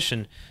that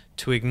position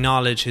to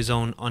acknowledge his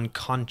own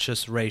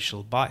unconscious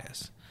racial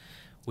bias,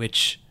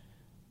 which,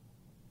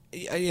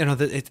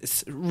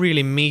 it's a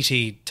really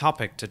meaty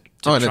topic to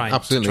try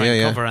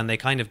and cover, and they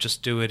kind of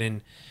just do it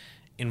in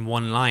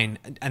one line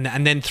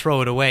and then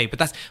throw it away.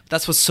 But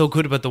that's what's so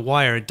good about The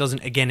Wire. It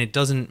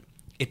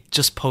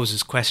just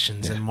poses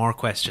questions and more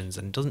questions,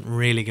 and doesn't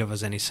really give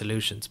us any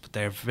solutions, but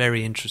they're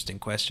very interesting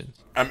questions.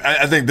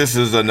 I think this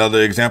is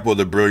another example of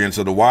the brilliance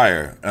of The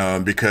Wire,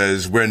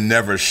 because we're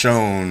never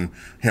shown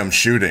him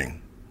shooting.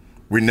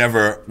 We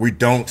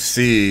don't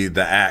see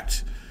the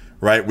act,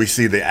 right? We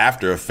see the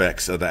after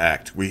effects of the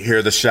act. We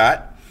hear the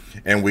shot,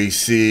 and we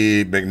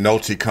see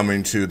McNulty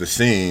coming to the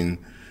scene,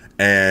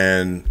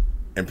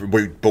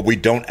 but we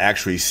don't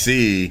actually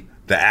see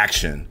the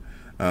action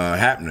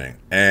happening.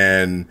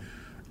 And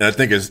I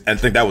think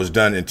that was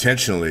done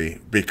intentionally,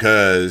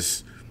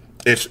 because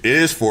it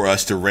is for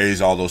us to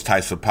raise all those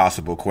types of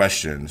possible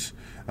questions.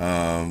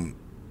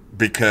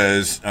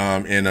 Because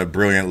in a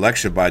brilliant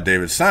lecture by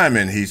David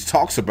Simon, he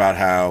talks about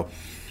how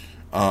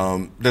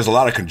there's a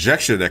lot of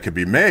conjecture that could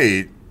be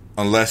made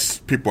unless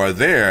people are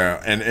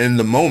there and in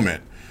the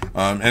moment.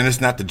 And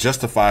it's not to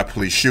justify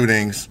police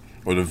shootings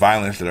or the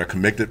violence that are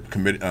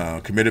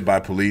committed by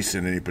police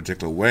in any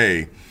particular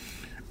way,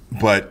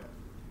 but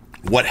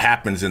what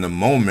happens in the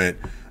moment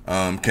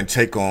can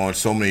take on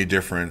so many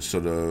different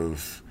sort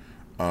of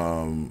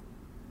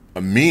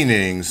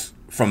meanings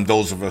from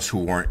those of us who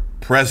weren't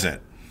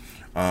present.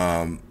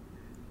 But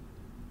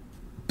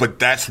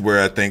that's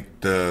where I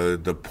think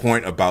the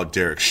point about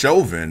Derek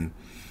Chauvin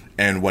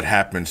and what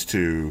happens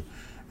to,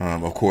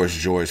 of course,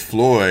 George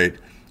Floyd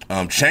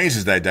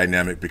changes that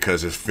dynamic,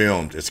 because it's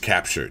filmed, it's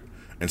captured.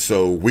 And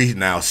so we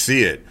now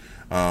see it.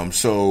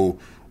 So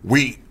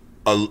we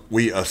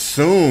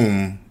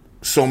assume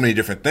so many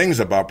different things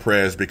about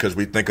Prez because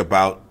we think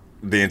about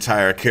the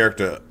entire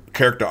character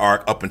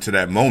arc up until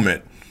that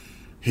moment.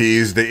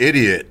 He's the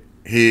idiot.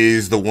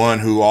 He's the one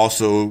who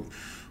also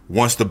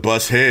wants to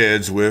bust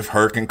heads with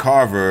Herc and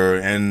Carver,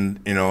 and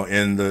in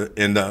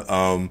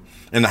the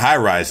high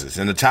rises,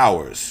 in the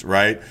towers,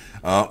 right?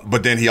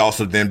 But then he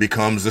also then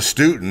becomes a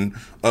student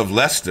of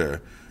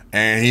Lester,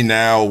 and he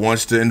now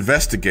wants to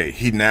investigate.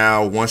 He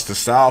now wants to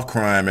solve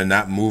crime and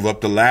not move up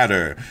the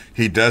ladder.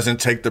 He doesn't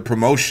take the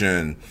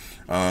promotion,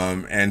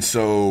 and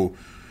so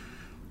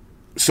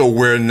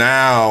we're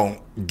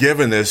now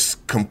given this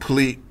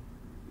complete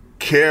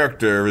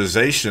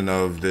characterization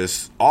of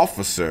this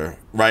officer,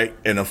 right,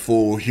 in a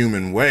full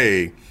human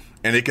way,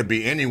 and it could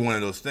be any one of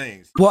those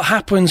things. What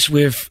happens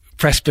with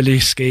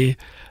Belusky,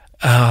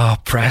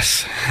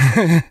 Press,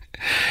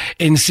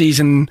 in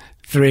season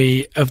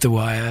 3 of The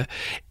Wire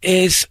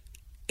is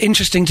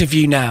interesting to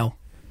view now.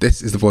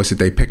 This is the voice of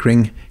Dave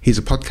Pickering. He's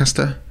a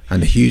podcaster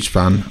and a huge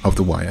fan of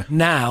The Wire.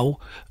 Now,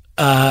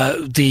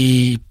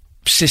 the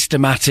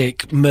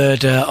systematic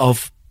murder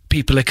of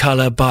people of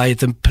colour by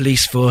the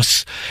police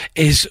force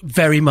is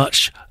very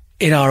much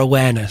in our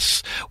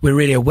awareness. We're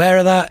really aware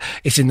of that.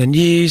 It's in the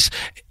news.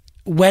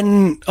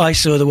 When I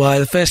saw The Wire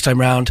the first time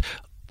round,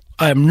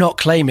 I am not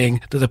claiming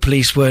that the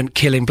police weren't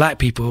killing black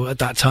people at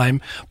that time,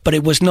 but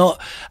it was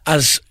not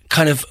as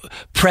kind of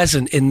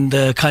present in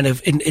the kind of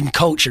in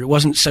culture. It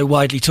wasn't so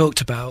widely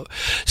talked about.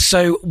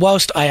 So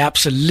whilst I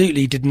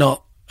absolutely did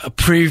not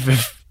approve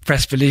of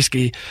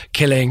Belusky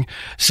killing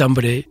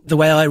somebody, the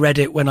way I read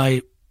it when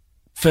I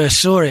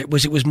first saw it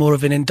was more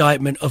of an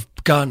indictment of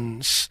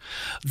guns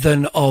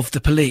than of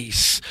the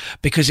police,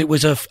 because it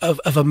was of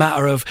a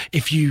matter of,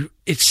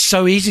 it's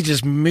so easy to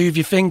just move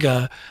your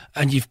finger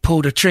and you've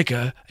pulled a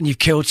trigger and you've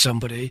killed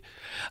somebody,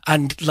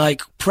 and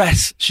like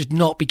Press should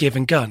not be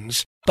given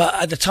guns. But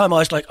at the time I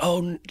was like,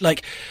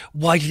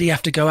 why did he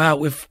have to go out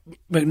with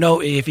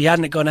McNulty? If he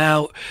hadn't gone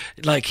out,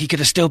 like, he could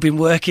have still been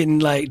working,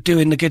 like,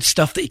 doing the good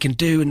stuff that he can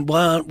do, and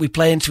why aren't we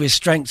playing to his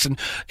strengths? And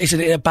isn't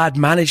it a bad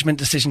management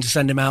decision to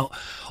send him out?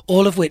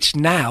 All of which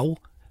now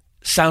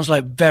sounds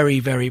like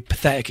very, very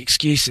pathetic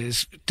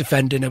excuses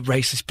defending a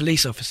racist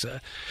police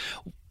officer.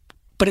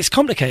 But it's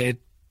complicated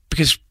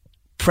because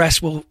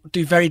Press will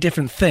do very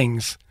different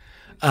things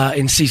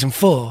in season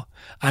 4,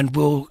 and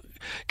will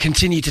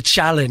continue to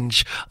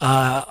challenge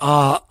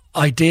our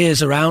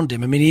ideas around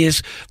him. I mean, he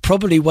is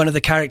probably one of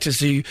the characters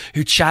who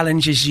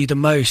challenges you the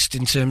most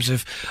in terms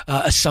of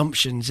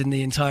assumptions in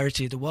the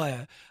entirety of The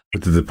Wire.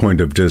 But to the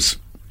point of just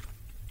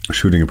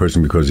shooting a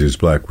person because he is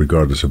black,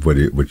 regardless of what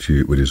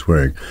he's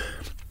wearing,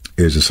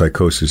 is a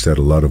psychosis that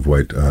a lot of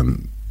white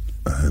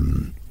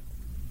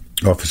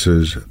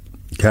officers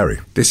carry.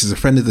 This is a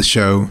friend of the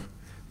show,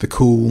 the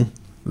cool,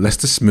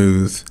 Lester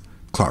Smooth,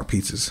 Clark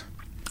Peters.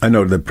 I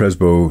know that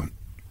Presbo,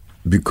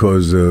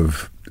 because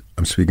of,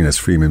 I'm speaking as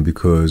Freeman,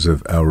 because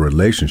of our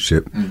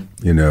relationship,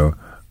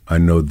 I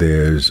know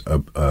there's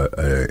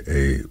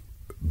a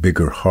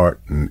bigger heart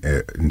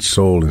and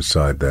soul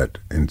inside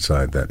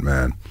that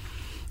man,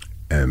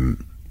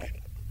 and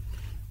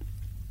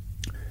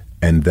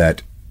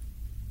that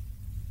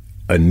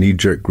a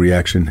knee-jerk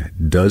reaction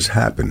does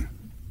happen,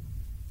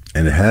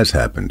 and it has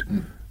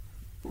happened.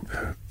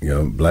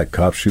 Black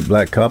cops shoot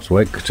black cops,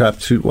 white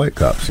cops shoot white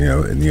cops,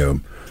 whether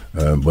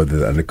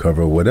they're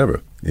undercover or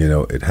whatever.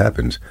 It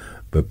happens.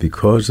 But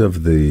because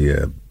of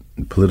the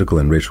political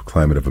and racial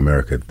climate of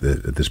America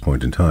at this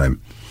point in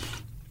time,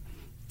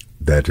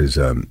 that is,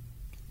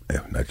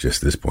 not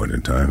just this point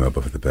in time,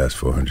 but for the past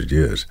 400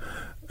 years,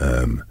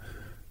 it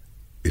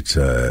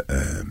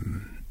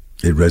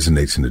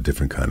resonates in a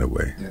different kind of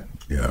way.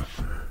 Yeah.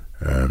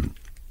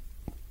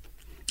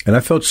 And I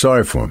felt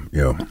sorry for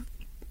him.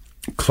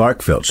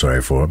 Clark felt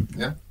sorry for him,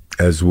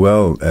 as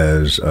well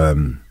as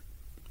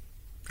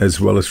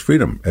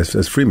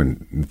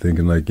Freeman,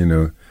 thinking like,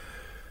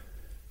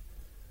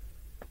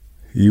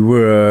 you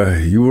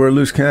were a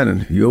loose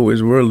cannon. You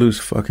always were a loose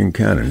fucking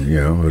cannon,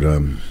 but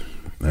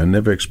I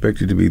never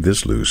expect you to be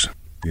this loose.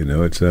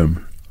 It's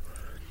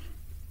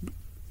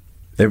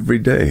every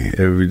day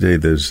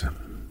there's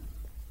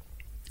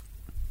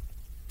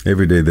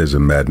a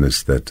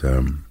madness that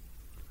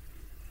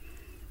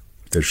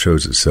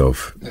shows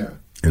itself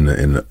in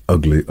an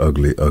ugly,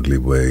 ugly, ugly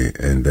way,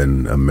 and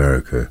then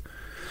America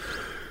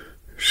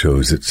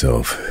shows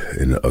itself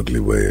in an ugly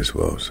way as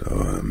well.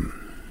 So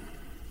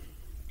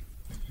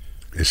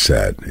it's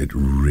sad. It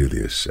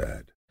really is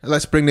sad.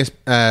 Let's bring this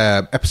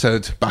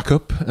episode back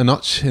up a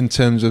notch in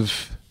terms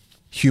of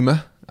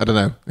humour. I don't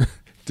know,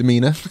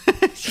 demeanour.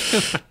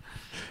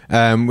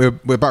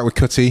 We're back with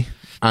Cutty,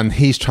 and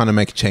he's trying to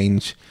make a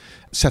change,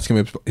 setting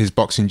up his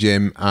boxing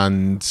gym,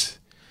 and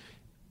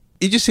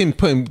he just seemed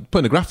putting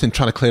a graft in,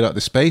 trying to clear out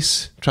the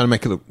space, trying to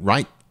make it look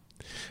right.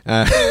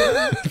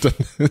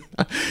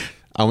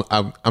 I'm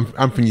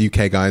from the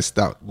UK, guys.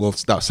 That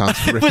sounds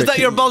horrific. Was that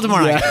your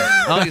Baltimore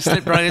accent? Oh, you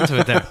slipped right into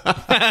it there.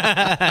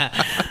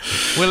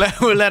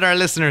 We'll let our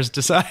listeners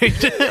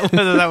decide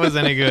whether that was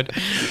any good.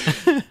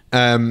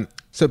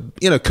 So,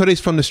 Cuddy's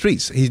from the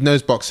streets. He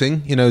knows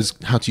boxing. He knows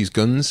how to use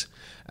guns.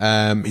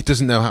 He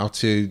doesn't know how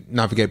to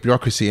navigate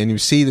bureaucracy. And you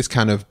see this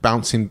kind of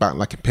bouncing back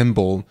like a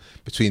pinball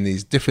between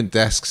these different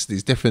desks,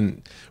 these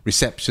different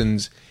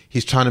receptions.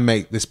 he's trying to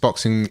make this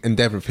boxing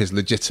endeavor of his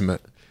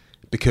legitimate,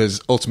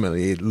 because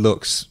ultimately it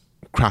looks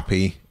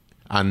crappy,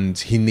 and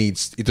he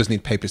does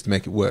need papers to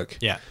make it work.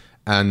 Yeah.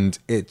 And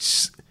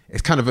it's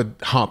kind of a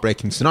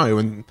heartbreaking scenario.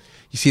 And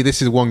you see,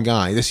 this is one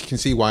guy. You can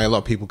see why a lot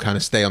of people kind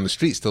of stay on the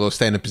street still, or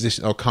stay in a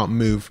position, or can't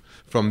move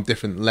from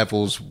different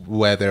levels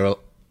where they're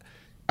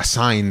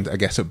assigned, I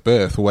guess, at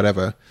birth or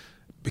whatever,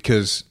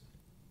 because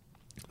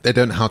they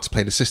don't know how to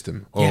play the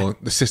system, or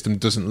the system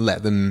doesn't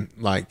let them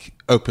like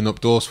open up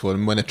doors for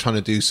them when they're trying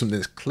to do something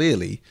that's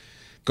clearly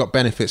got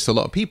benefits to a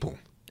lot of people.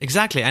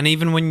 Exactly. And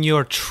even when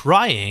you're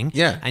trying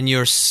and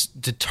you're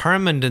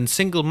determined and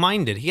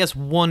single-minded, he has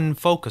one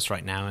focus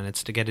right now, and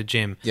it's to get a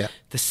gym. Yeah.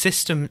 The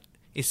system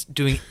is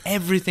doing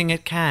everything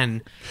it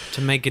can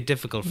to make it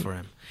difficult for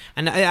him.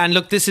 And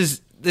look, this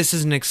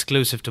isn't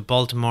exclusive to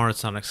Baltimore.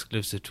 It's not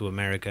exclusive to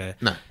America.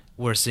 No.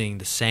 We're seeing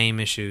the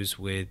same issues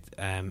with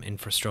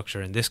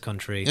infrastructure in this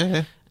country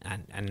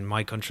and in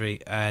my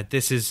country.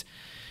 This is,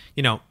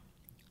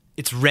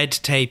 it's red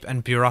tape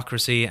and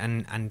bureaucracy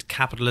and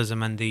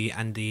capitalism and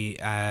the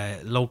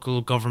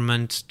local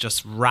government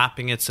just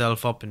wrapping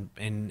itself up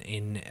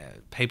in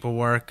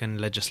paperwork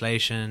and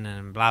legislation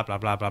and blah blah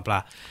blah blah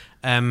blah.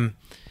 And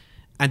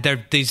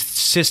these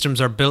systems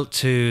are built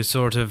to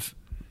sort of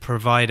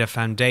provide a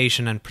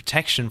foundation and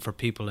protection for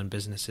people and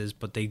businesses,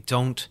 but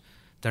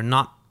they're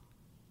not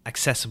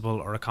accessible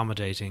or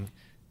accommodating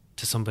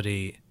to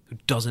somebody who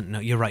doesn't know.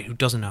 You're right, who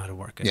doesn't know how to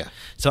work it. Yeah.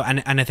 So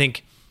and I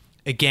think,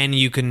 again,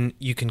 you can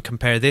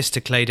compare this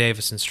to Clay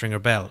Davis and Stringer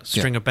Bell.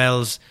 Stringer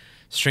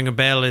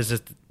Bell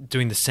is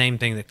doing the same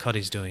thing that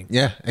Cuddy's doing.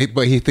 Yeah,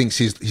 but he thinks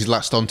he's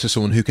latched on to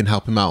someone who can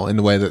help him out in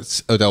the way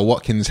that Odell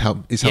Watkins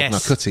is helping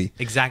out Cuddy.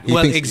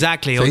 Exactly.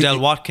 Exactly. So Odell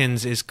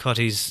Watkins is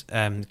Cuddy's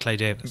Clay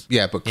Davis.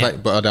 Yeah, but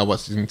Odell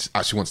Watkins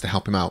actually wants to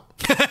help him out.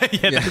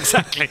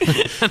 Exactly.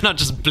 And not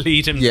just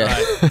bleed him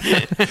dry.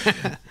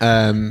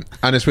 And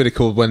it's really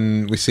cool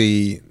when we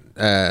see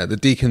the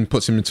deacon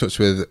puts him in touch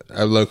with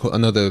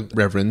another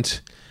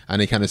reverend,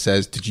 and he kind of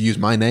says, "Did you use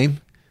my name?"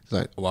 He's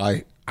like, "Well,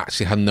 I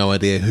actually had no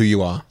idea who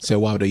you are, so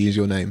why would I use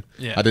your name?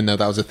 I didn't know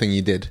that was a thing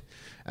you did."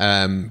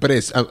 But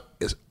it's a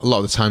lot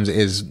of the times it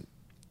is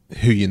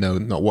who you know,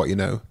 not what you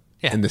know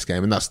in this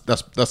game, and that's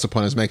the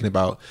point I was making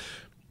about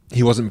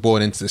he wasn't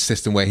born into the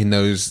system where he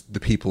knows the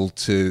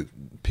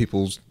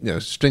people's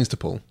strings to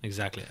pull.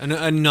 Exactly.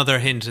 Another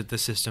hint at the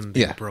system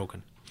being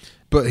broken.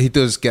 But he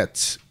does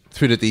get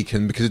through the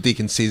deacon, because the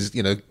deacon sees,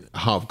 a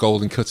heart of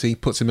gold in Cutty,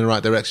 puts him in the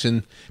right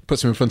direction,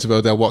 puts him in front of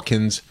Odell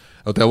Watkins.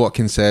 Odell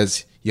Watkins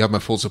says, "You have my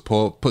full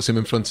support," puts him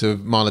in front of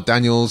Marla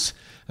Daniels,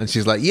 and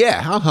she's like,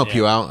 "Yeah, I'll help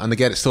you out." And they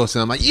get it sorted,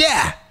 and I'm like,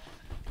 "Yeah,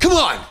 come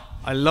on."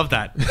 I love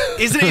that.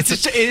 Isn't it?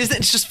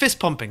 It's just fist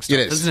pumping stuff,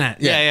 isn't it?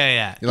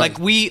 Yeah. Like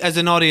we, as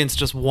an audience,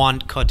 just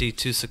want Cutty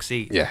to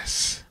succeed.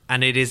 Yes.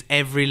 And it is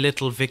every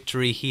little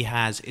victory he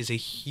has is a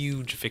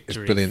huge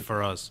victory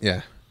for us.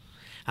 Yeah.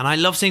 And I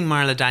love seeing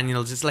Marla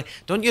Daniels. It's like,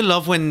 don't you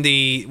love when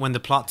the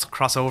plots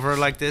cross over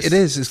like this? It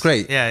is. It's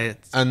great. Yeah.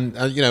 And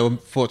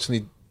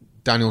unfortunately,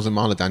 Daniels and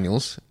Marla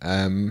Daniels,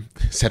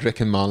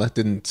 Cedric and Marla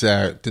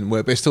didn't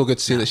work. But it's still good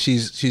to see that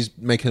she's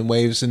making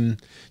waves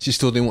and she's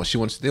still doing what she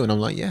wants to do. And I'm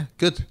like, yeah,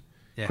 good,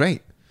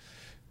 great.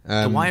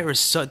 The Wire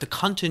is the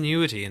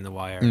continuity in The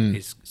Wire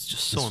is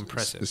just so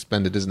impressive. It's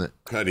splendid, isn't it?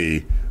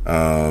 Cuddy,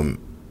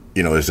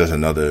 is just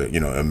another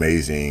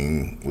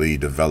amazingly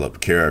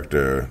developed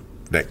character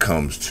that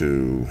comes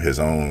to his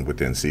own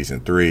within season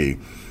 3,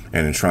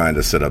 and in trying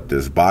to set up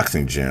this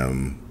boxing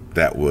gym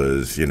that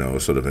was,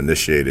 sort of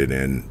initiated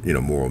in,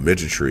 moral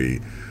midgetry,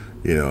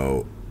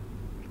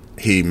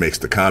 he makes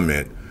the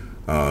comment,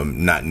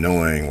 not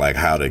knowing like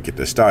how to get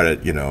this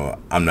started,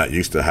 I'm not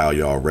used to how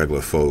y'all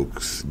regular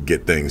folks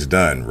get things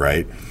done,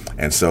 right?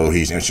 And so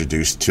he's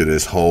introduced to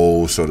this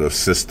whole sort of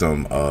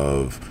system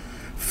of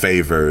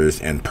favors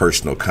and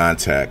personal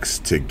contacts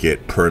to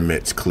get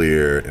permits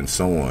clear and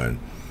so on.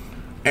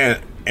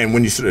 And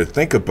when you sort of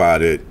think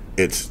about it,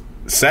 it's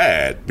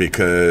sad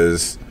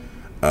because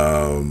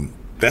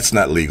that's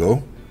not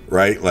legal,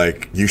 right?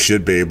 Like, you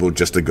should be able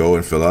just to go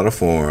and fill out a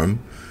form,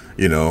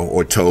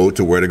 or told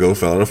to where to go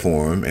fill out a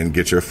form and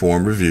get your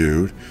form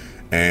reviewed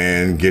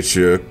and get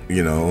your,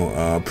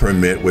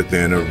 permit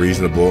within a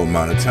reasonable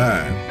amount of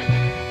time.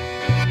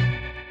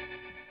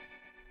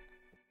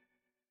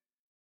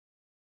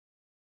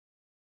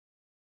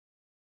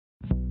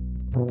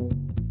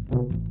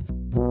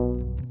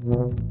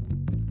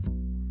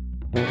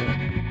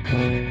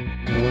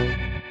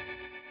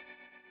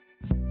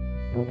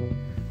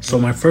 So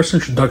my first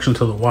introduction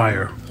to The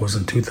Wire was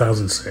in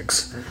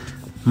 2006,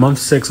 month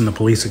 6 in the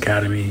police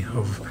academy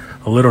of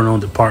a little-known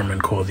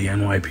department called the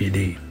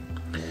NYPD.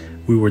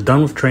 We were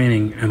done with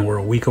training and were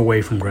a week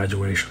away from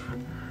graduation.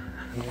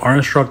 Our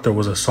instructor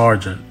was a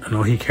sergeant, and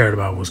all he cared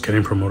about was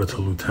getting promoted to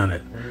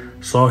lieutenant,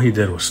 so all he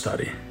did was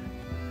study.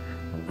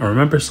 I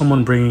remember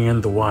someone bringing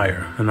in The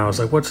Wire, and I was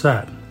like, "What's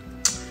that?"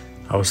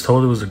 I was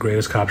told it was the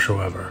greatest cop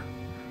show ever.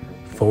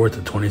 Forward to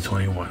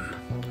 2021.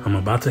 I'm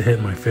about to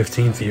hit my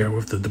 15th year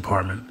with the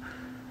department,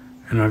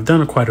 and I've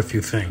done quite a few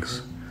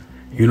things.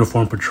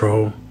 Uniform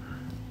patrol,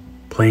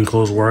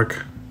 plainclothes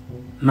work,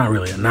 Not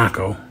really a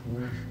NACO,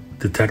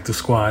 Detective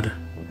Squad,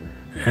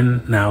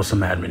 and now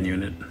some admin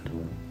unit.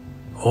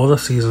 All the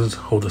seasons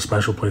hold a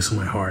special place in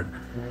my heart,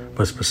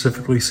 but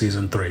specifically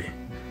season 3,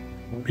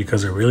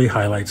 because it really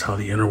highlights how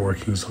the inner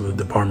workings of the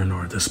department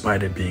are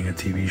despite it being a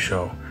TV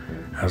show,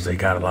 as they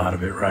got a lot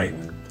of it right.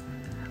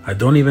 I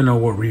don't even know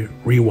what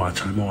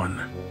rewatch I'm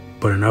on,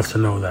 but enough to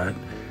know that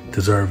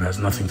Deserve has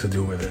nothing to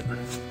do with it.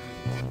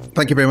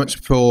 Thank you very much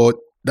for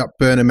that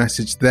burner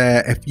message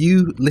there. If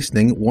you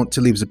listening want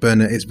to leave us a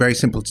burner, it's very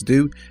simple to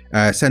do.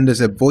 Send us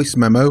a voice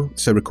memo,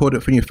 so record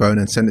it from your phone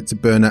and send it to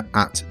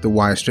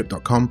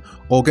burner@thewirestrip.com,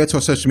 or go to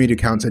our social media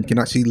accounts and you can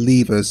actually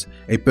leave us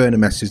a burner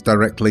message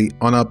directly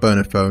on our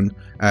burner phone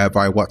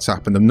via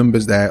WhatsApp, and the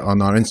numbers there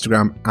on our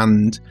Instagram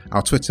and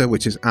our Twitter,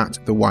 which is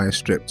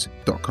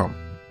 @thewirestrip.com.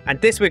 And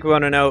this week we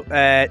want to know,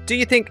 do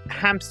you think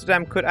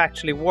Hamsterdam could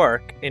actually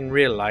work in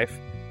real life,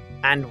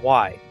 and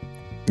why?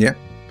 Yeah.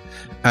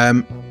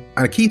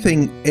 And a key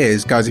thing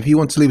is, guys, if you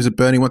want to leave us a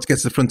burner, you want to get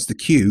to the front of the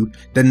queue,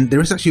 then there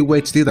is actually a way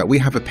to do that. We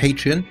have a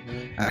Patreon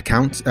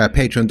account,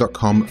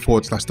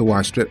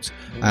 patreon.com/thewirestripped.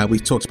 We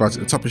talked about it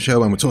at the top of the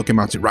show, and we're talking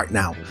about it right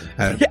now.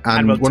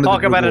 And we'll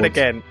talk about it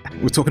again.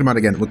 We're talking about it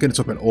again. We're going to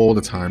talk about it all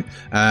the time.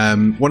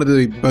 One of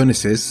the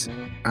bonuses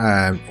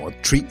or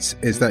treats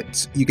is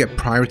that you get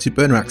priority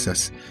burner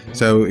access.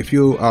 So if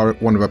you are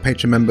one of our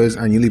Patreon members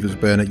and you leave us a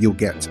burner, you'll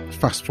get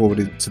fast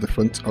forwarded to the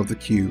front of the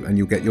queue and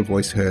you'll get your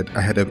voice heard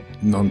ahead of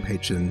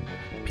non-Patreon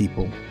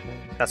people.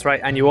 That's right,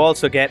 and you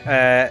also get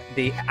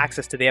the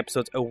access to the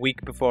episodes a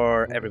week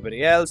before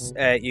everybody else.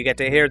 You get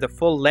to hear the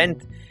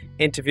full-length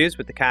interviews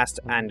with the cast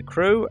and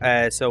crew.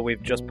 So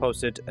we've just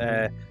posted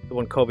the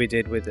one Kobe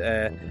did with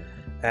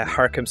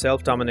Herc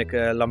himself, Dominic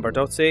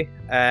Lombardozzi,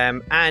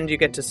 and you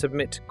get to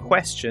submit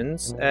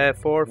questions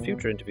for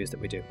future interviews that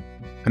we do.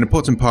 An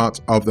important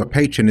part of the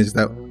Patreon is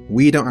that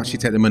we don't actually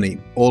take the money.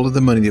 All of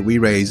the money that we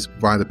raise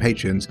via the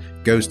Patreons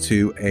goes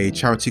to a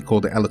charity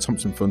called the Ella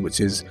Thompson Fund,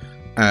 which is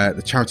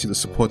the charity that's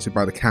supported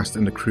by the cast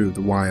and the crew of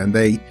The Wire, and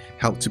they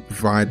help to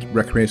provide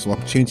recreational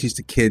opportunities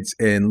to kids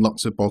in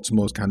lots of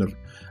Baltimore's kind of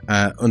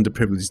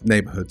underprivileged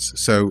neighborhoods.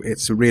 So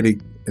it's a really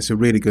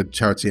good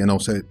charity, and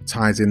also it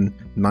ties in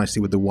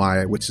nicely with The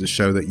Wire, which is a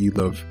show that you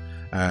love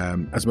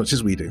as much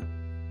as we do.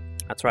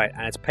 That's right,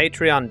 and it's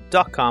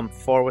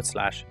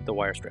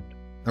patreon.com/thewirestrip.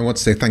 I want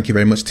to say thank you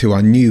very much to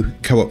our new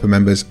co-op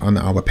members on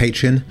our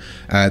Patreon.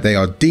 They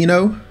are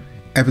Dino,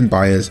 Evan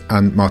Byers,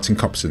 and Martin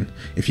Copson.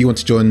 If you want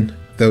to join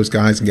those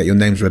guys and get your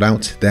names read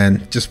out,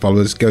 then just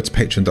follow us, go to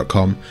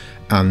patreon.com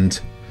and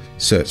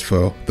search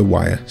for The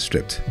Wire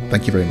Stripped.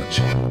 Thank you very much.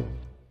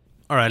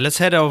 All right, let's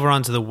head over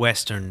onto the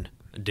Western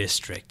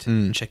District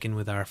and check in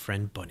with our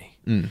friend Bunny.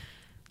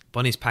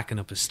 Bunny's packing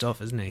up his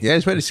stuff, isn't he? Yeah,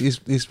 he's ready to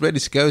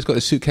go. He's got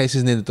his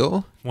suitcases near the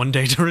door. One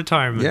day to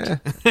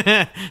retirement.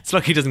 Yeah. It's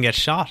lucky he doesn't get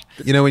shot.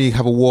 You know when you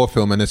have a war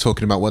film and they're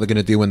talking about what they're going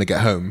to do when they get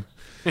home?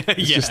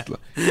 It's just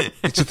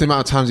the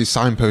amount of times he's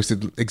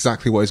signposted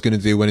exactly what he's going to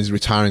do when he's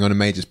retiring on a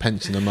major's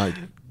pension. I'm like,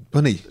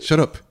 Bunny, shut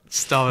up.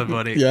 Stop it,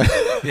 buddy. Yeah.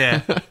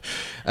 Yeah.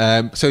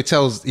 So he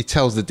tells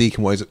the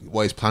deacon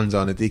what his plans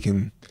are, and the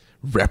deacon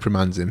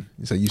reprimands him.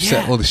 He's like, you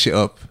set all this shit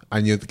up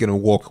and you're going to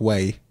walk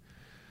away.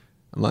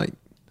 I'm like,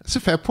 that's a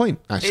fair point,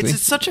 actually.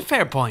 It's such a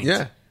fair point.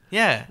 Yeah.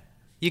 Yeah.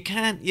 You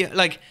can't,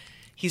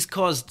 he's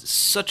caused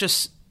such a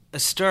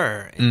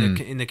stir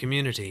in the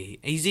community.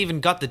 He's even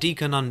got the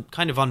deacon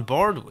on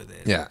board with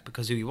it. Yeah.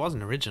 Because he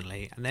wasn't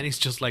originally. And then he's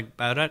just like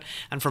bowed out.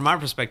 And from our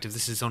perspective,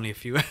 this is only a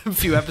few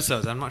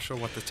episodes. I'm not sure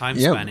what the time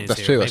span is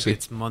that's here. True, Maybe actually.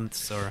 it's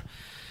months or...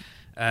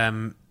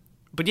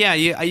 but yeah,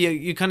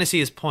 you kind of see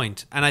his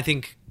point. And I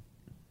think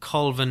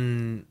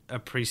Colvin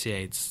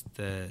appreciates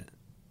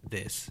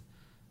this.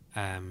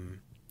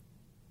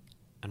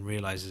 And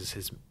realizes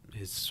his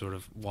sort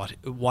of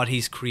what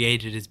he's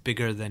created is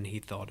bigger than he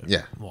thought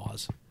it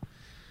was.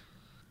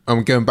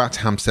 Going back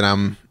to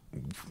Amsterdam,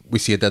 we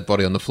see a dead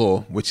body on the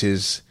floor, which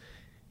is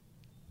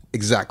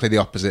exactly the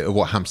opposite of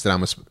what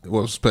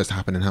was supposed to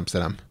happen in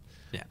Amsterdam.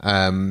 Yeah.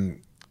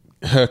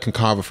 Herc and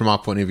Carver, from our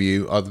point of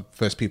view, are the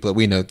first people that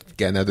we know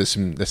getting there. There's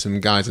some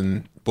guys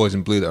and boys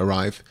in blue that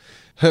arrive.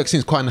 Herc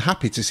seems quite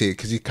unhappy to see it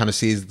because he kind of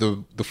sees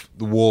the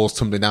walls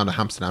tumbling down to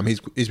Amsterdam.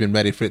 He's been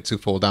ready for it to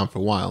fall down for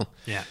a while.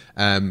 Yeah.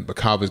 But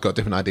Carver's got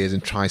different ideas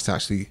and tries to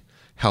actually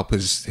help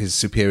his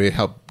superior,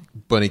 help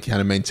Bunny kind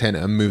of maintain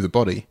it and move the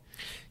body.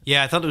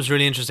 Yeah, I thought it was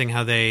really interesting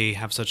how they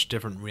have such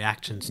different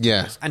reactions to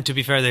this. And to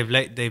be fair,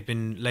 they've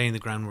been laying the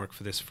groundwork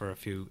for this for a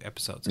few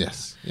episodes.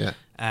 Yes, yeah.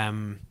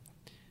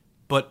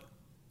 But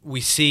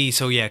we see,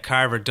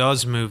 Carver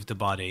does move the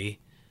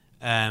body,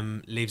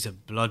 leaves a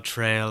blood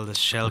trail, the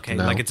shell case,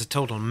 like it's a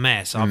total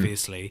mess,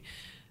 obviously.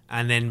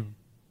 And then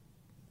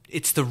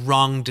it's the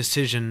wrong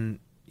decision,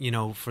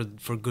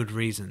 for good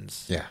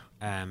reasons. Yeah.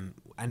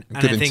 And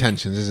good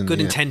intentions, isn't it? Good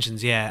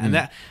intentions,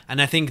 yeah.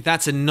 And I think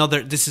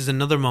this is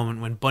another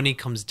moment when Bunny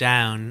comes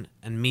down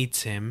and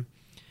meets him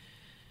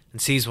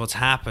and sees what's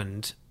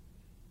happened.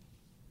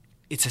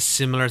 It's a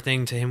similar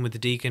thing to him with the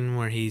deacon,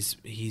 where he's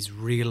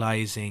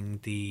realizing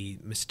the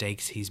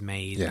mistakes he's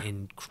made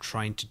in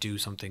trying to do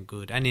something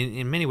good. And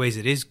in many ways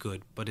it is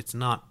good, but it's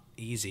not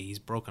easy. He's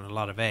broken a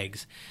lot of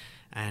eggs,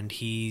 and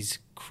he's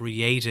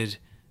created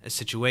a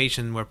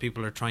situation where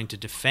people are trying to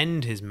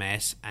defend his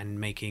mess and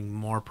making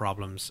more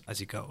problems as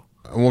you go.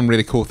 And one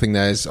really cool thing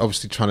there is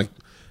obviously trying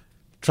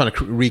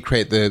to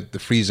recreate the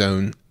free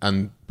zone,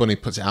 and Bunny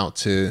puts it out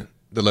to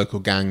the local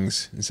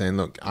gangs and saying,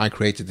 "Look, I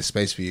created this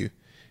space for you.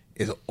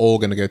 It's all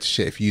going to go to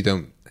shit if you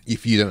don't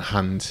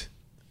hand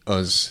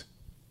us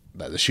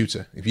the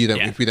shooter.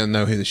 If we don't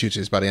know who the shooter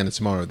is by the end of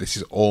tomorrow, this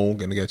is all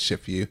going to go to shit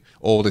for you.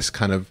 All this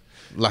kind of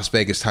Las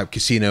Vegas type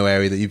casino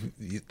area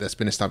that's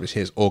been established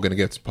here is all going to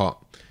go to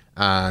pot."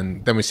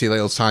 And then we see a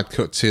little side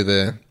cut to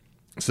the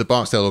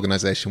Barksdale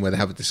organization where they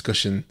have a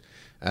discussion.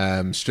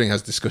 String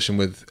has a discussion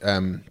with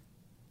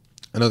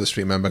another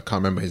street member, can't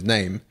remember his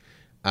name,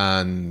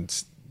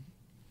 and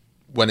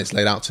when it's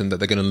laid out to them that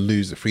they're going to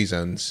lose the free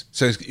zones.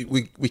 So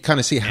we kind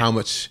of see how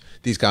much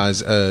these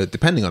guys are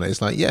depending on it.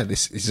 It's like, yeah,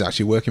 this is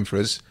actually working for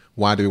us.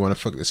 Why do we want to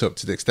fuck this up,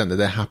 to the extent that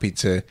they're happy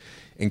to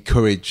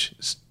encourage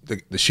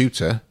the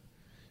shooter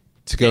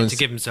to go to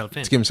give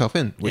himself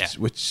in,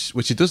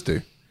 which he does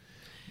do.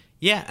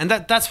 Yeah, and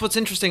that's what's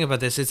interesting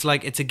about this. It's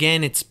like it's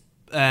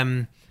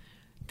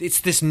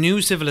this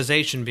new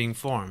civilization being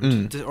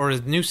formed, or a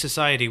new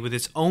society with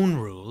its own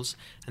rules,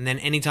 and then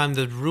anytime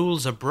the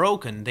rules are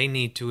broken, they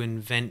need to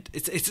invent.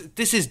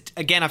 This is,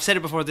 again, I've said it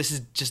before, this is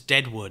just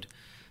Deadwood.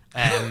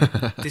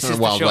 This is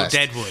the show West.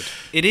 Deadwood.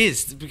 It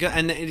is,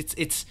 and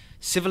it's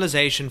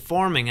civilization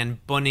forming,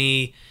 and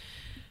Bunny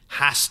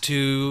has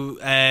to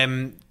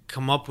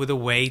come up with a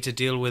way to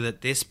deal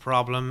with this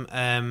problem,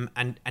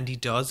 and he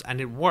does, and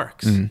it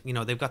works. You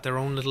know, they've got their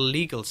own little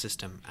legal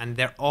system, and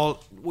they're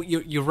all.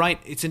 You're right.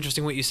 It's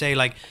interesting what you say.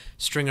 Like,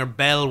 Stringer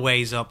Bell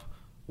weighs up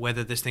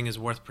whether this thing is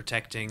worth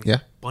protecting. Yeah.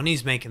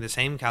 Bunny's making the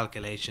same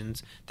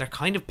calculations. They're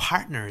kind of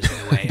partners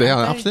in a way. They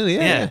are, absolutely.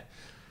 Yeah.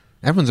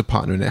 Everyone's a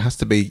partner in it. You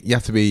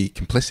have to be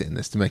complicit in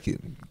this to make it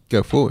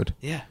go forward.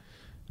 Yeah.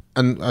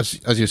 And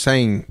as you're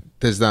saying,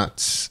 there's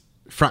that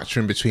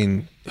fracturing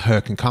between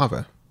Herc and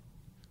Carver.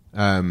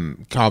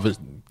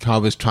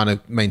 Carver's trying to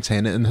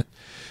maintain it, and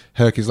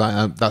Herc is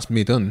like, "That's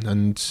me done."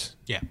 And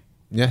yeah,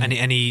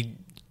 and he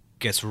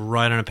gets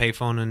right on a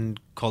payphone and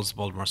calls the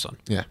Baltimore Sun.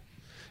 Yeah,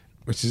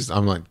 which is,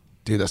 I'm like,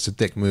 dude, that's a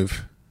dick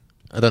move.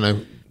 I don't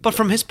know, but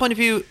from his point of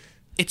view,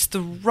 it's the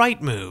right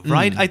move,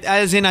 right?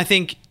 I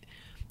think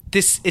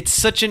it's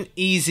such an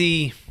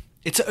easy,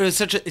 it's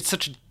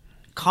such a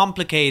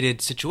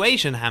complicated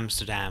situation,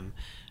 Amsterdam,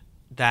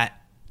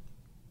 that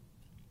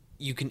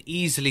you can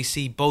easily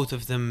see both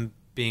of them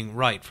being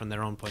right from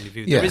their own point of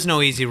view. Yeah. There is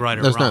no easy right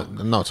or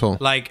wrong. Not at all.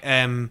 Like,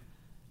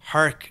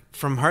 Herc,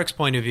 from Herc's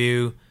point of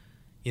view,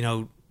 you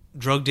know,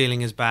 drug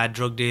dealing is bad,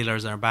 drug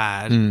dealers are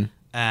bad,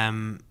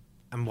 and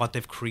what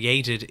they've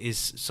created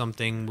is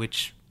something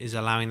which is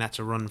allowing that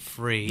to run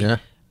free. Yeah.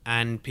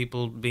 And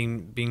people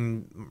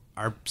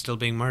are still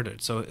being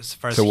murdered. So as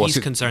far as he's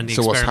concerned, the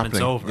experiment's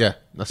over. Yeah,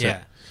 that's it.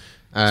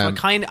 So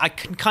I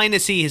can kind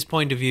of see his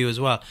point of view as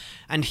well,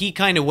 and he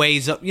kind of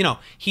weighs up. You know,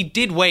 he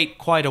did wait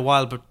quite a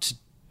while,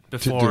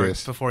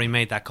 before he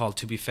made that call.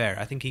 To be fair,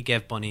 I think he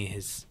gave Bunny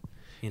his.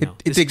 You know,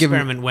 this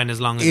experiment went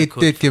as long as it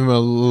could. It did give him a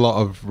lot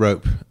of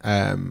rope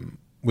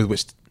with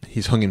which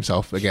he's hung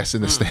himself, I guess,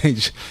 in the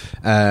stage.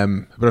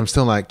 But I'm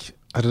still like,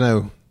 I don't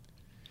know.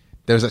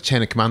 There's that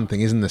chain of command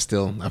thing, isn't there?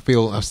 Still, I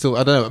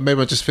don't know.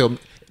 Maybe I just feel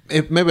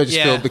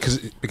because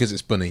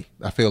it's Bunny.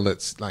 I feel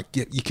that's like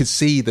you can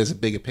see there's a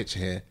bigger picture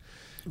here.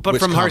 But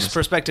from Herc's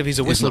perspective, he's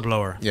a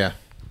whistleblower. Yeah.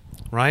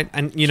 Right?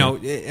 And, you know,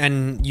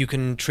 and you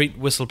can treat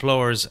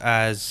whistleblowers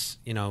as,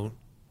 you know,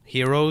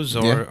 heroes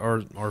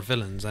or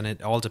villains, and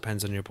it all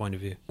depends on your point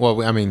of view.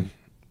 Well, I mean,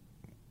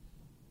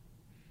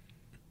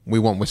 we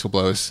want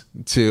whistleblowers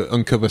to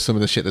uncover some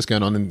of the shit that's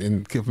going on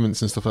in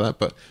governments and stuff like that.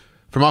 But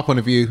from our point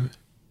of view,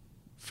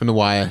 from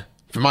my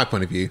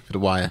point of view, for The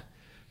Wire,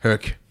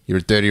 Herc, you're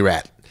a dirty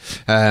rat.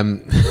 I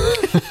mean,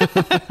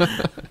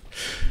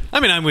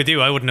 I'm with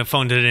you. I wouldn't have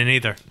phoned it in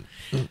either.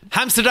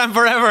 Amsterdam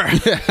forever.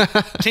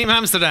 Team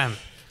Amsterdam.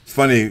 It's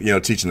funny, you know,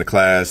 teaching the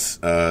class,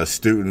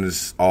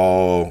 students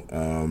all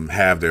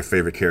have their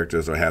favorite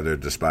characters or have their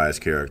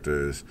despised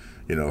characters.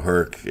 You know,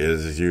 Herc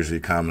is usually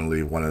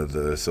commonly one of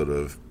the sort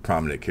of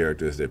prominent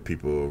characters that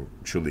people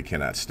truly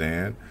cannot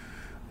stand.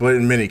 But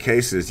in many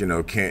cases, you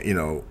know,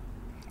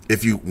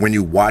 when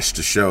you watch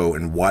the show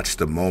and watch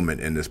the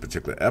moment in this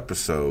particular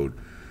episode,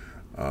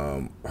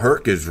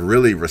 Herc is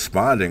really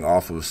responding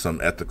off of some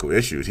ethical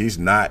issues. He's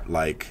not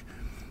like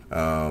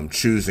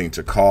choosing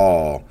to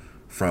call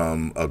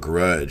from a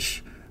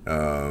grudge.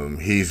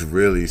 He's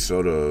really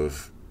sort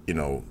of, you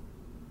know,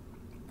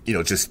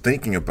 just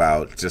thinking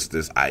about just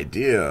this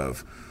idea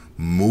of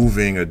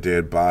moving a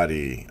dead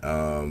body,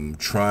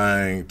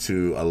 trying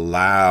to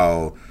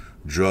allow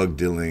drug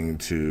dealing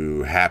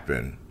to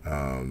happen.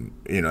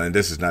 You know, and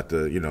this is not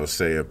to, you know,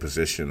 say a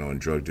position on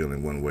drug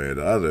dealing one way or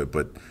the other,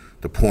 but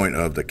the point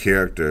of the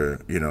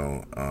character, you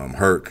know,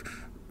 Herc,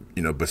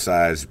 you know,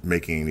 besides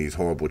making these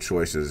horrible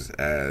choices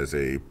as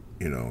a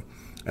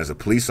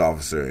police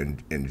officer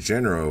in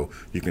general,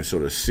 you can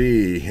sort of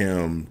see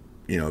him,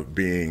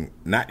 being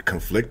not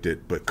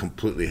conflicted, but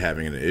completely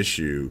having an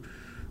issue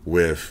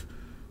with,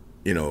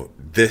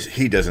 this.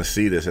 He doesn't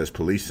see this as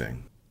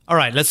policing. All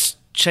right, let's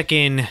check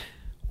in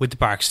with the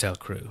Barksdale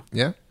crew.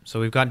 Yeah. So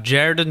we've got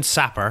Jared and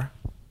Sapper,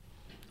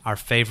 our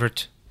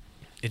favourite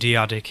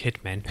idiotic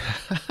hitmen,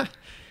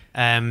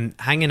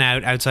 hanging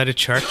out outside a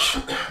church.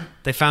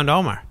 They found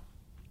Omar.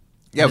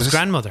 Yeah, his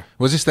grandmother.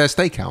 Was this their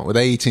stakeout? Were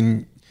they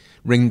eating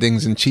ring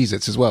dings and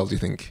Cheez-Its as well, do you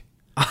think?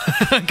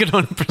 I could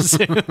only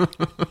presume.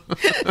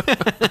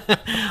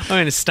 I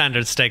mean, it's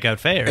standard stakeout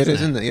fare.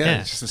 Isn't it?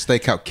 Yeah, it's just a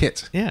stakeout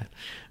kit. Yeah.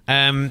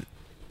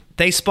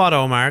 They spot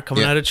Omar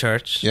coming out of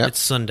church. Yeah. It's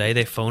Sunday.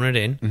 They phone it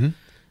in. Mm-hmm.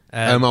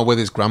 Omar with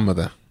his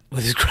grandmother.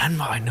 With his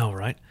grandma, I know,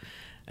 right?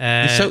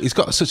 He's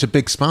got such a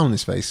big smile on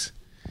his face.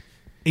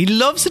 He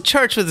loves the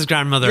church with his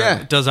grandmother.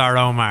 Yeah. Does our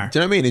Omar? Do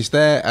you know what I mean? He's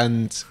there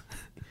and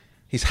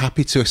he's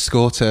happy to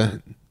escort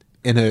her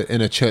in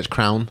a church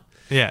crown.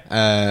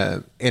 Yeah.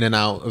 In and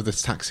out of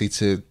this taxi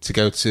to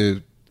go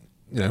to,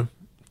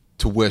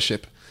 to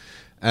worship.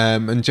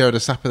 And Jared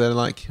and Sapper, they're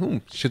like,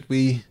 should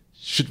we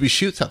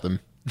shoot at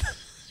them?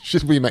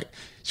 should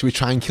we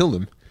try and kill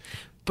them?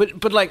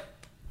 But like,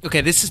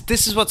 okay, this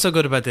is what's so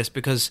good about this,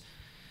 because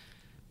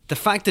the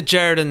fact that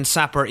Jared and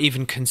Sapper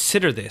even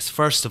consider this,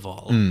 first of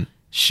all,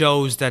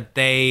 shows that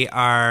they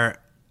are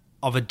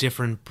of a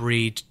different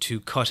breed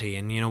to Cutty.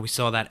 And, we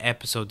saw that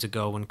episodes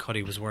ago when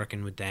Cutty was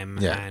working with them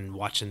and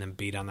watching them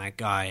beat on that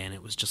guy. And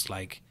it was just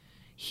like,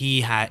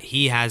 he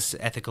has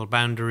ethical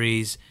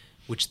boundaries,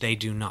 which they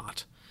do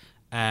not.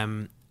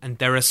 And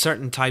they're a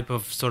certain type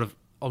of sort of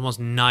almost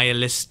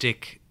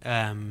nihilistic,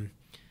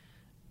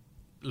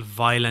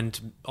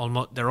 violent,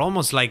 they're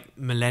almost like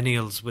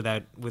millennials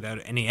without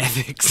any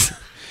ethics.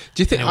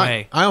 Do you think, in a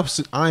way.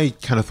 I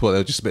kind of thought they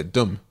were just a bit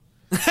dumb.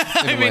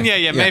 I mean,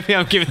 yeah. Maybe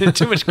I'm giving them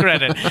too much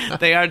credit.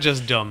 They are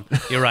just dumb.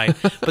 You're right,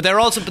 but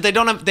they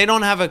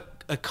don't have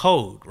a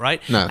code, right?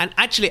 No.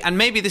 And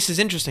maybe this is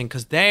interesting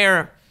because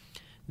they're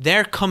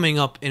coming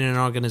up in an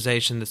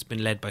organization that's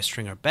been led by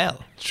Stringer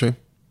Bell. True.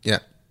 Yeah.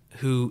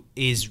 Who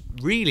is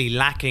really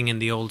lacking in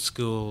the old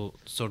school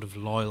sort of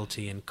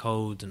loyalty and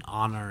codes and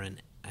honor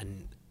and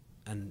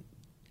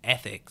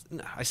ethics.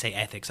 I say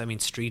ethics, I mean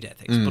street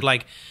ethics.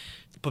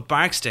 But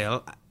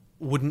Barksdale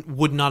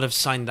would not have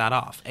signed that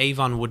off.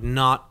 Avon would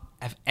not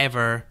have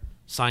ever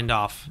signed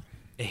off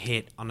a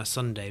hit on a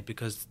Sunday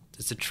because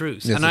it's a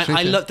truce. Yes, and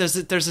I yeah. love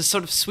there's a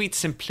sort of sweet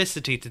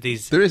simplicity to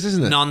these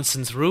isn't it?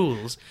 nonsense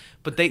rules.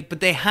 But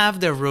they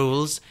have their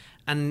rules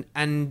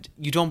and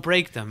you don't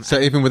break them. So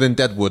even within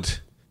Deadwood,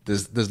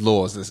 there's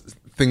laws.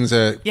 Things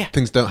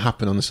don't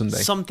happen on a Sunday.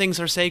 Some things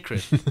are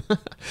sacred.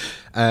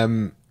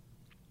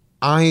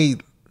 I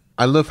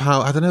love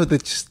how, I don't know, they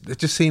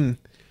just seem,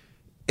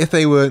 if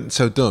they weren't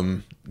so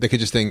dumb, they could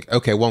just think,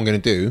 okay, what I'm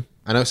going to do,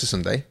 I know it's a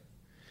Sunday,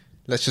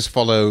 let's just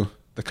follow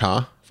the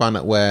car, find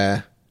out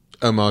where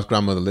Omar's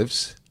grandmother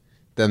lives,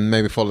 then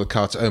maybe follow the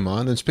car to Omar,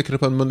 and then just pick it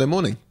up on Monday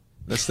morning.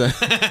 That's the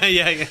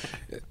yeah.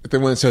 If they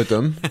weren't so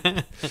dumb.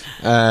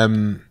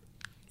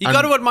 You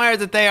got to admire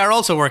that they are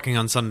also working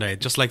on Sunday,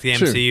 just like the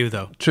MCU,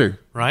 though. True.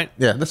 Right?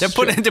 Yeah, they're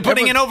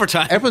putting in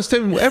overtime.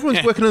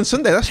 Everyone's working on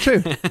Sunday. That's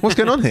true. What's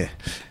going on here?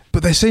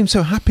 But they seem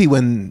so happy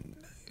when,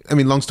 I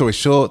mean, long story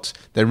short,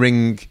 they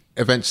ring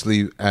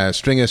eventually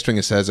Stringer.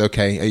 Stringer says,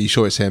 "Okay, are you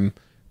sure it's him?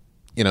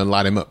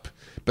 Light him up."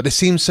 But they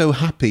seem so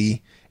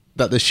happy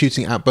that they're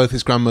shooting at both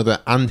his grandmother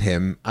and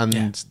him,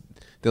 and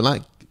they're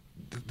like,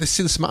 they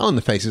see the smile on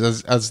their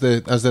faces as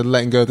they're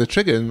letting go of the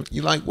trigger, and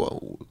you're like,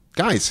 "Whoa,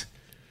 guys."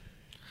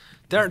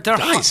 They're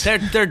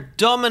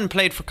dumb and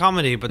played for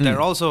comedy, but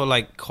they're also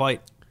like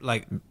quite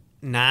like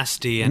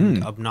nasty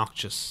and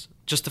obnoxious.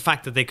 Just the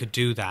fact that they could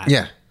do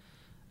that,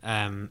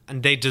 and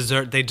they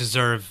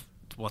deserve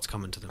what's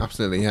coming to them.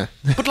 Absolutely, yeah.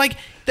 But like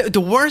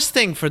the worst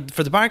thing for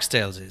the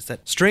Barksdales is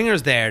that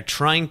Stringer's there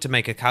trying to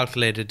make a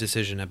calculated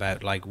decision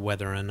about like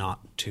whether or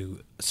not to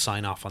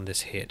sign off on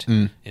this hit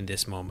in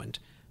this moment,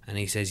 and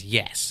he says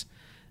yes.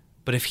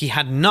 But if he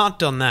had not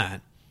done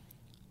that,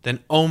 then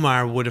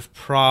Omar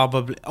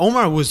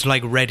was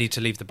like ready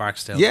to leave the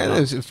Barksdales. Yeah, it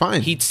was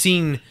fine. He'd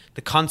seen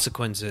the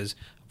consequences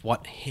of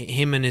what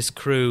him and his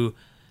crew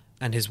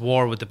and his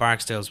war with the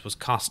Barksdales was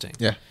costing.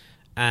 Yeah.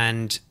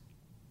 And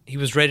he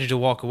was ready to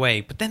walk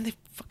away, but then they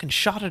fucking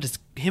shot at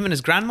him and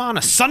his grandma on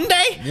a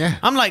Sunday? Yeah.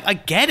 I'm like, I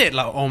get it,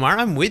 like, Omar,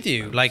 I'm with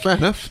you. Like, fair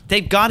enough.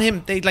 They've got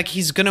him,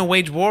 he's going to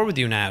wage war with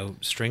you now,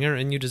 Stringer,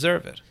 and you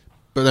deserve it.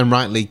 But then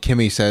rightly,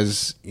 Kimmy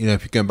says,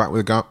 if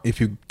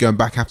you're going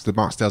back after the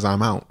Barksdales,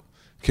 I'm out.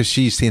 Because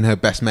she's seen her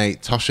best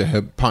mate, Tosha,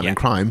 her partner in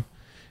crime,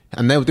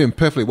 and they were doing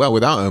perfectly well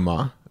without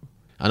Omar.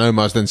 And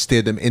Omar's then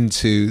steered them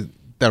into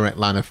direct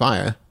line of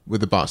fire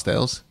with the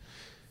Barksdales.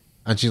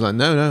 And she's like,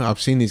 no, I've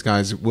seen these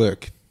guys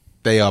work.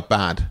 They are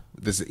bad.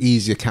 There's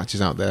easier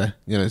catches out there.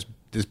 There's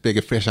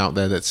bigger fish out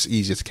there that's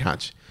easier to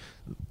catch.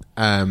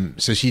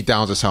 So she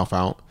dials herself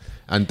out.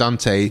 And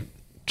Dante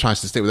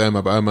tries to stick with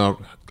Omar, but Omar,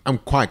 I'm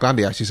quite glad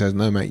he actually says,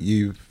 no, mate,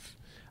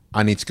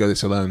 I need to go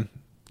this alone.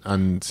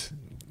 And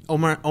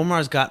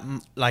Omar's got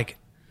like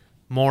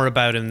more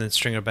about him than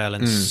Stringer Bell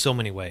in so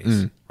many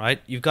ways,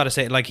 right? You've got to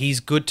say, like,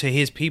 he's good to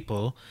his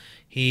people.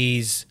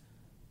 He's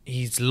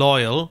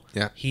loyal.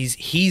 Yeah.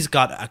 He's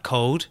got a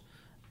code,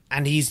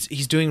 and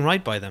he's doing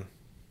right by them.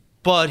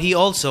 But he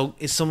also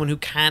is someone who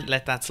can't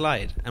let that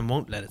slide and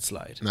won't let it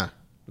slide. Nah.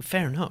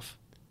 Fair enough.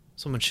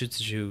 Someone shoots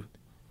at you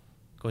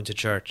going to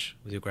church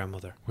with your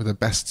grandmother. With the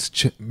best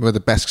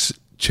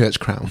church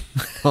crown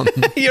on.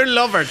 You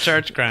love her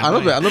church crown. I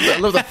love it. I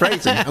love that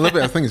phrasing. I love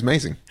it. I think it's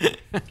amazing.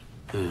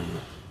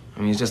 I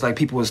mean, it's just like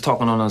people was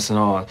talking on us and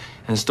all, and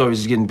the stories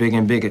is getting bigger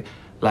and bigger.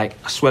 Like,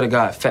 I swear to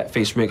God, Fat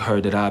Face Rick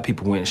heard that our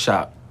people went and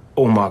shot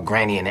Omar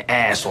Granny in the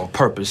ass on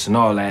purpose and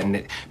all that, and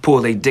they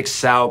pulled their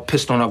dicks out,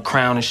 pissed on her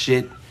crown and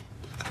shit.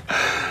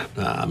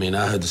 Nah, I mean,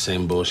 I heard the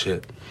same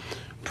bullshit.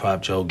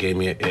 Prop Joe gave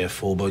me an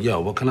earful, but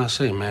yo, what can I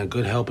say, man?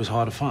 Good help is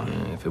hard to find.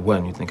 If it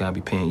wasn't, you think I'd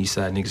be paying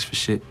Eastside niggas for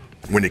shit?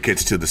 When it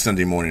gets to the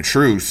Sunday morning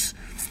truce,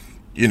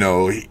 you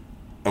know,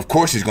 of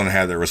course he's going to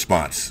have that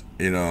response.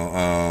 You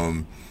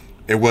know,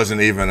 it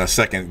wasn't even a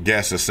second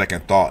guess, a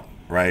second thought,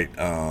 right?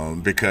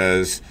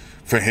 Because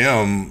for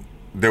him,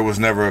 there was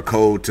never a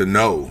code to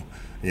know.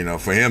 You know,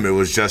 for him, it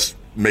was just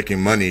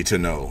making money to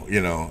know.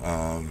 You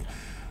know,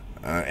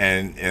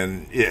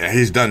 and yeah,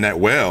 he's done that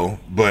well.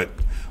 But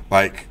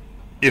like,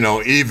 you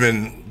know,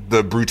 even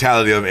the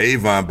brutality of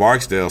Avon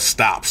Barksdale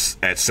stops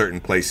at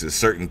certain places,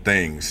 certain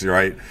things,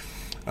 right?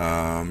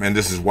 And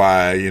this is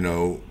why, you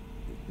know,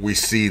 we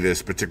see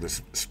this particular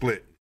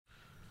split.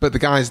 But the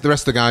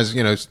rest of the guys,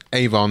 you know,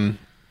 Avon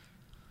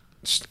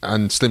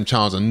and Slim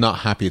Charles are not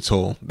happy at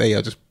all. They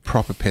are just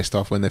proper pissed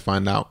off when they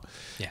find out.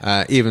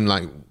 Yeah. Even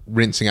like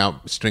rinsing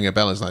out Stringer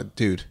Bell is like,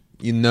 dude,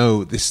 you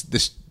know,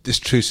 this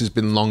truce has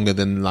been longer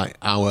than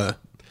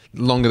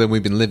longer than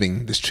we've been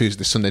living. This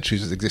Sunday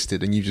truce has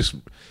existed, and you just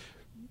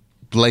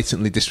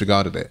blatantly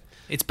disregarded it.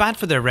 It's bad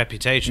for their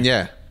reputation.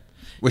 Yeah.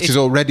 Which is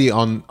already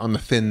on the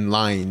thin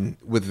line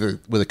with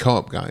the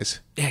co-op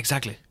guys. Yeah,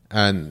 exactly.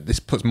 And this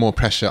puts more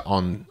pressure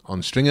on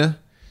Stringer,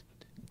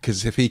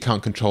 because if he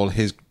can't control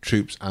his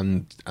troops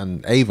and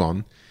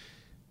Avon,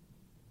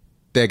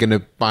 they're going to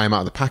buy him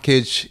out of the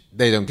package.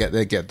 They have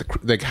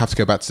to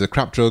go back to the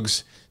crap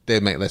drugs. They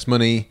make less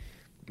money.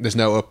 There's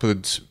no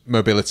upward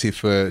mobility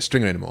for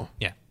Stringer anymore.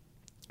 Yeah.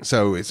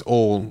 So it's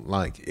all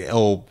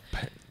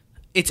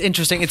It's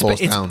interesting.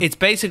 It's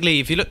basically,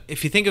 if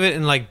you think of it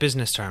in like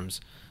business terms.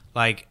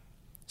 Like,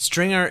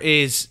 Stringer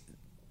is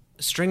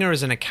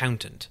an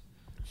accountant,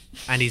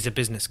 and he's a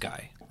business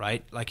guy,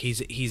 right? Like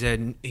he's a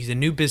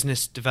new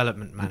business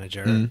development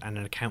manager and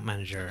an account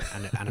manager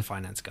and a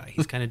finance guy.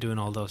 He's kind of doing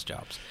all those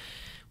jobs,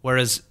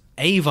 whereas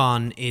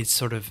Avon is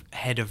sort of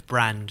head of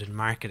brand and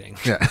marketing.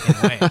 Yeah.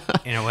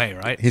 in a way,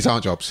 right? He's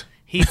our jobs.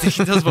 He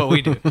does what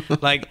we do,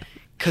 like,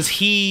 because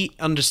he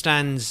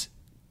understands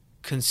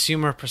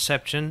consumer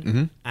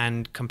perception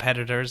and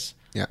competitors,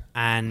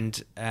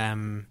 and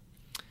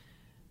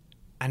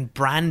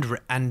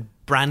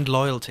brand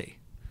loyalty,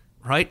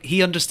 right?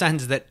 He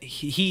understands that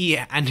he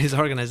and his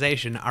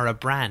organization are a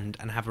brand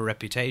and have a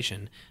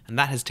reputation, and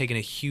that has taken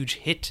a huge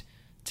hit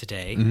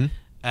today,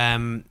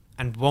 and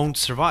won't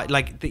survive.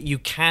 Like, that you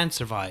can't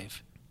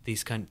survive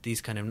these kind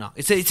of not.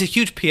 It's a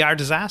huge PR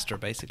disaster,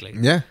 basically.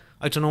 Yeah.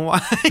 I don't know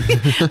why.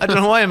 I don't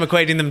know why I'm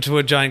equating them to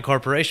a giant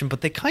corporation,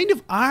 but they kind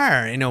of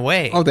are in a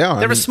way. Oh, they are.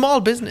 They're a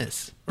small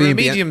business, or a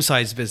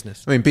medium-sized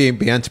business. I mean,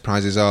 B&B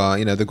Enterprises are,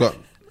 you know, they've got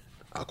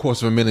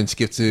 $250,000 to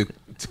give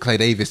to Clay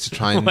Davis to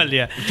try and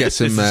get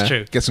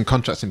some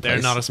contracts in place.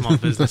 They're not a small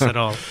business at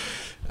all.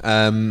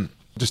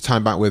 Just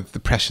tying back with the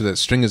pressure that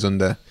Stringer's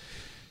under,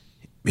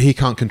 he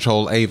can't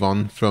control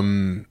Avon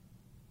from,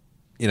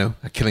 you know,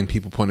 a killing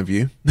people point of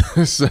view.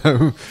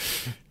 So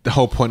the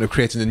whole point of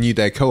creating the New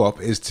Day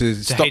co-op is to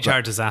stop HR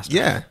that disaster.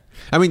 Yeah.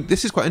 I mean,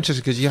 this is quite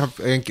interesting because you have,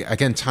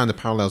 again, tying the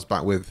parallels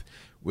back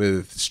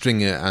with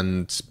Stringer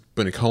and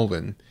Bernie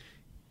Colvin.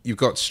 You've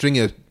got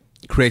Stringer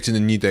creating the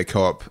New Day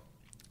co-op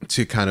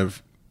to kind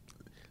of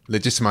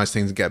legitimize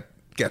things, get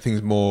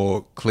things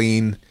more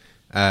clean,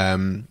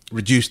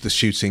 reduce the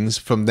shootings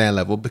from their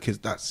level, because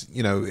that's,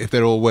 you know, if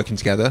they're all working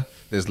together,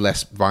 there's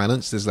less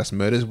violence, there's less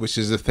murders, which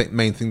is the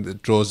main thing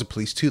that draws the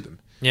police to them.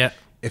 Yeah.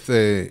 If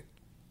they,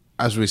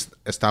 as we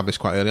established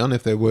quite early on,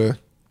 if they were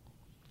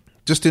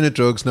just doing the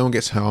drugs, no one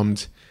gets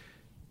harmed,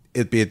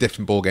 it'd be a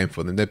different ball game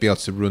for them. They'd be able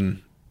to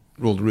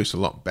rule the roost a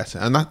lot better,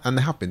 and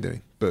they have been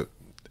doing. But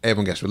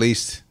everyone gets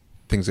released,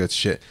 things go to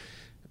shit.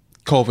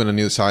 Colvin on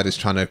the other side is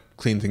trying to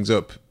clean things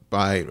up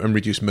and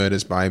reduce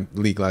murders by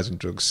legalizing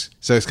drugs.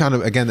 So it's kind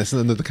of, again, there's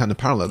another kind of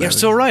parallel there. You're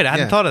so right. I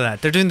hadn't thought of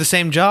that. They're doing the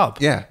same job.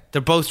 Yeah.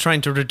 They're both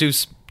trying to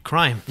reduce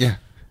crime. Yeah.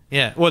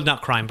 Yeah. Well,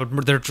 not crime,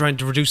 but they're trying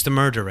to reduce the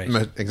murder rate.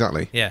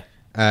 Exactly. Yeah.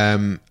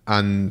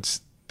 And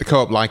the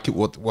co-op like it,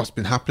 what's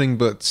been happening,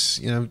 but,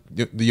 you know,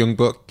 the young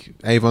buck,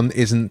 Avon,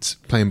 isn't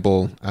playing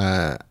ball.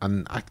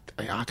 And I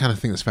kind of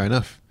think that's fair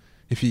enough.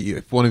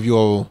 If one of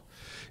your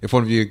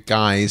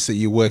guys that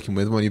you're working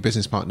with, one of your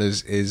business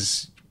partners,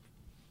 is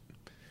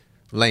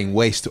laying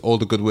waste to all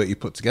the good work you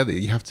put together,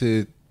 you have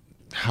to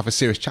have a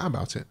serious chat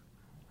about it.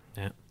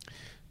 Yeah.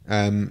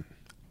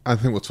 I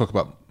think we'll talk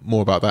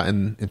more about that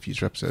in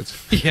future episodes.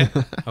 Yeah.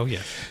 Oh,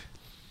 yeah.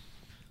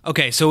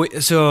 Okay,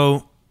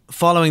 so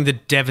following the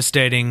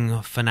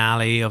devastating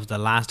finale of the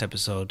last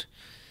episode,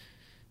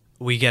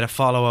 we get a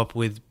follow-up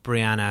with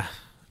Brianna,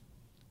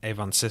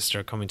 Avon's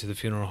sister, coming to the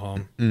funeral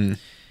home. Mm.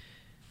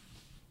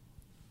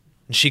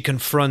 She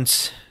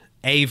confronts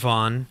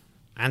Avon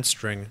and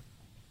String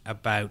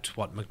about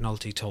what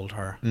McNulty told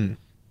her,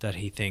 that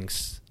he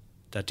thinks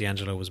that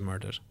D'Angelo was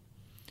murdered.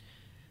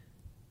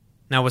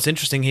 Now, what's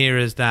interesting here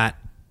is that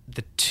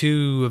the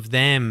two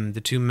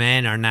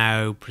men, are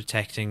now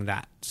protecting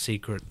that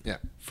secret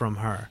from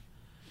her,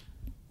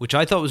 which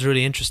I thought was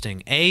really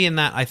interesting. In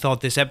that I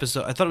thought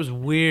it was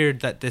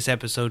weird that this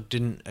episode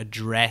didn't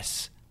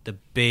address the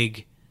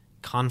big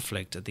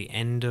conflict at the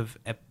end of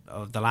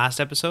the last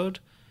episode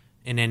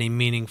in any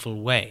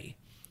meaningful way,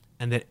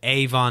 and that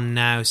Avon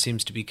now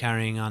seems to be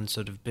carrying on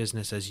sort of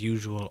business as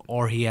usual,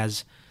 or he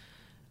has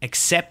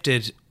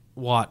accepted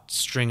what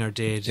Stringer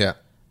did,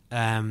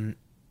 and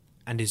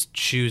is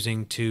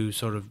choosing to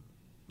sort of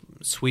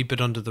sweep it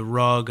under the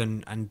rug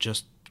and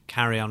just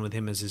carry on with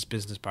him as his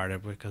business partner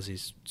because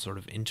he's sort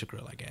of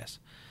integral, I guess.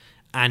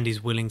 And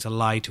he's willing to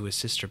lie to his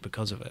sister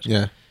because of it.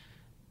 Yeah.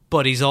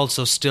 But he's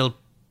also still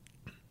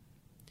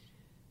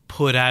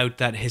put out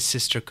that his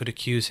sister could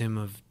accuse him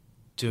of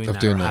doing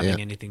that or having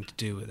anything to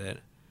do with it.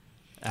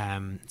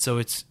 So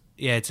it's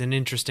an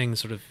interesting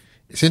sort of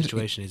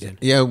situation he's in.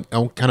 Yeah,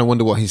 I kind of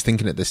wonder what he's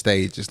thinking at this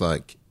stage. It's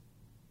like,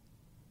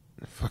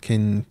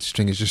 fucking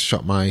Stringer's just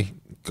got my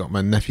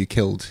nephew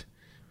killed.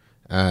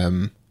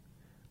 And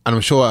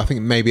I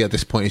think maybe at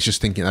this point he's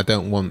just thinking, I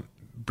don't want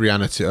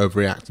Brianna to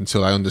overreact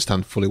until I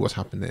understand fully what's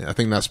happening. I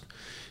think that's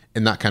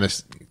in that kind of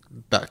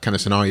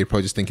scenario, you're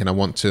probably just thinking, I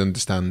want to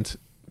understand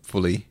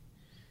fully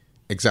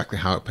exactly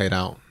how it played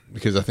out.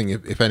 Because I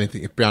think if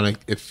anything, if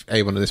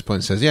Avon at this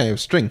point says, yeah, it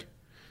was String,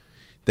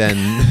 then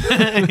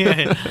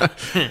I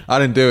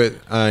didn't do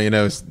it.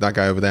 It's that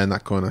guy over there in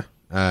that corner.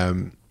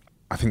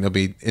 I think there'll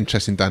be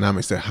interesting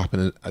dynamics that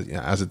happen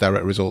as a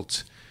direct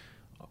result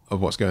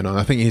of what's going on.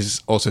 I think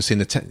he's also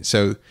seen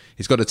so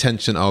he's got the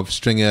tension of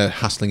Stringer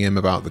hassling him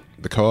about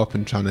the co-op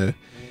and trying to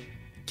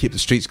keep the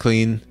streets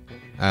clean,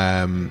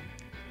 and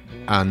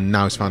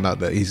now he's found out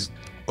that he's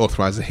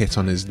authorised a hit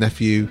on his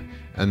nephew,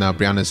 and now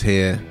Brianna's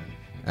here,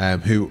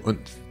 who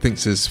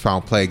thinks there's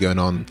foul play going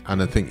on,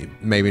 and I think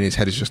maybe in his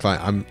head he's just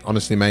like,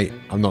 honestly, mate,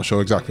 I'm not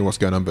sure exactly what's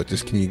going on, but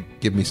just can you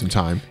give me some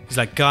time? He's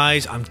like,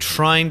 guys, I'm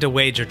trying to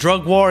wage a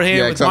drug war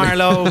here with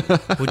Marlowe.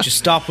 Would you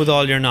stop with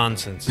all your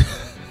nonsense?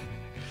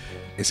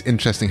 It's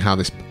interesting how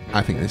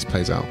I think this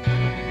plays out.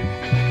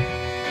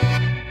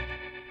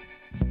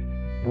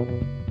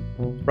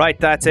 Right,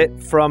 that's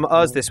it from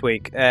us this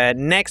week.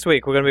 Next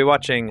week we're going to be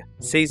watching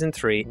Season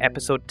 3,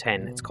 Episode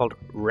 10. It's called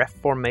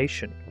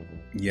Reformation.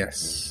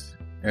 Yes.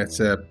 It's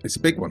a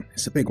big one.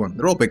 It's a big one.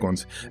 They're all big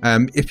ones.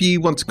 If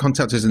you want to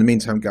contact us in the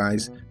meantime,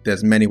 guys,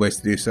 there's many ways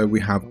to do so. We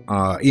have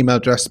our email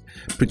address,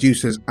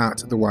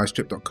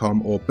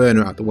 producers@thewirestrip.com or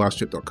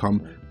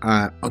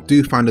burner@thewirestrip.com.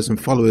 Do find us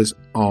and follow us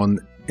on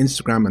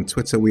Instagram and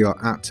Twitter. We are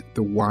at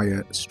The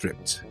Wire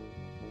Stripped.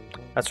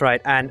 That's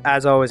right. And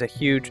as always, a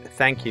huge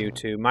thank you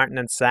to Martin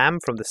and Sam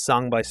from the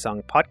Song by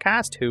Song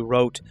podcast, who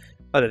wrote...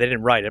 Oh, they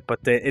didn't write it,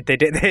 but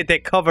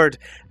they covered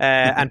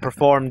and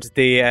performed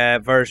the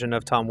version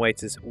of Tom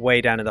Waits'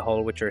 Way Down in the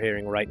Hole, which you're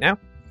hearing right now.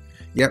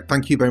 Yeah,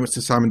 thank you very much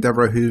to Simon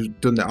Devereaux, who's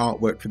done the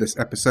artwork for this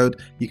episode.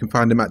 You can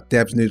find him at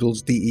Dev's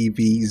Noodles,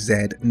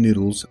 DEVZ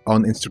Noodles,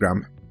 on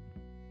Instagram.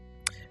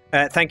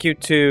 Thank you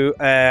to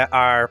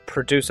our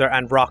producer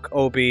and rock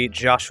Obi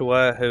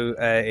Joshua, who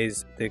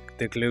is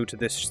the glue to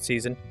this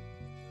season.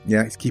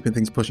 Yeah, he's keeping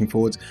things pushing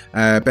forwards.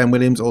 Ben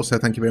Williams, also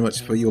thank you very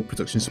much for your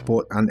production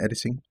support and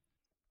editing.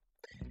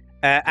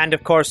 And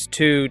of course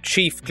to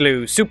Chief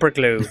Glue, Super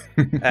Glue,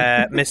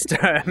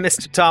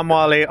 Mr. Tom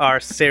Wally,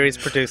 our series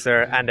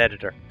producer and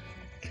editor.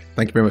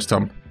 Thank you very much,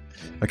 Tom.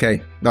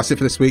 Okay, that's it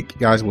for this week,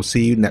 guys. We'll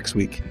see you next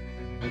week.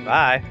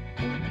 Bye.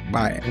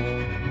 Bye.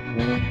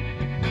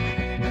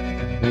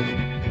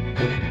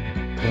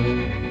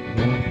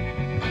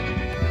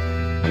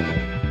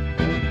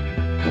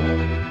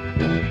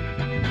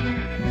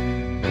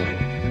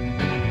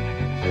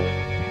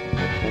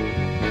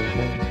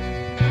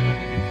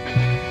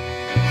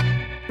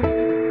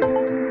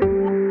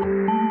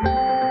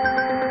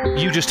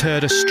 You just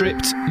heard a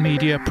Stripped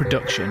Media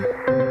production.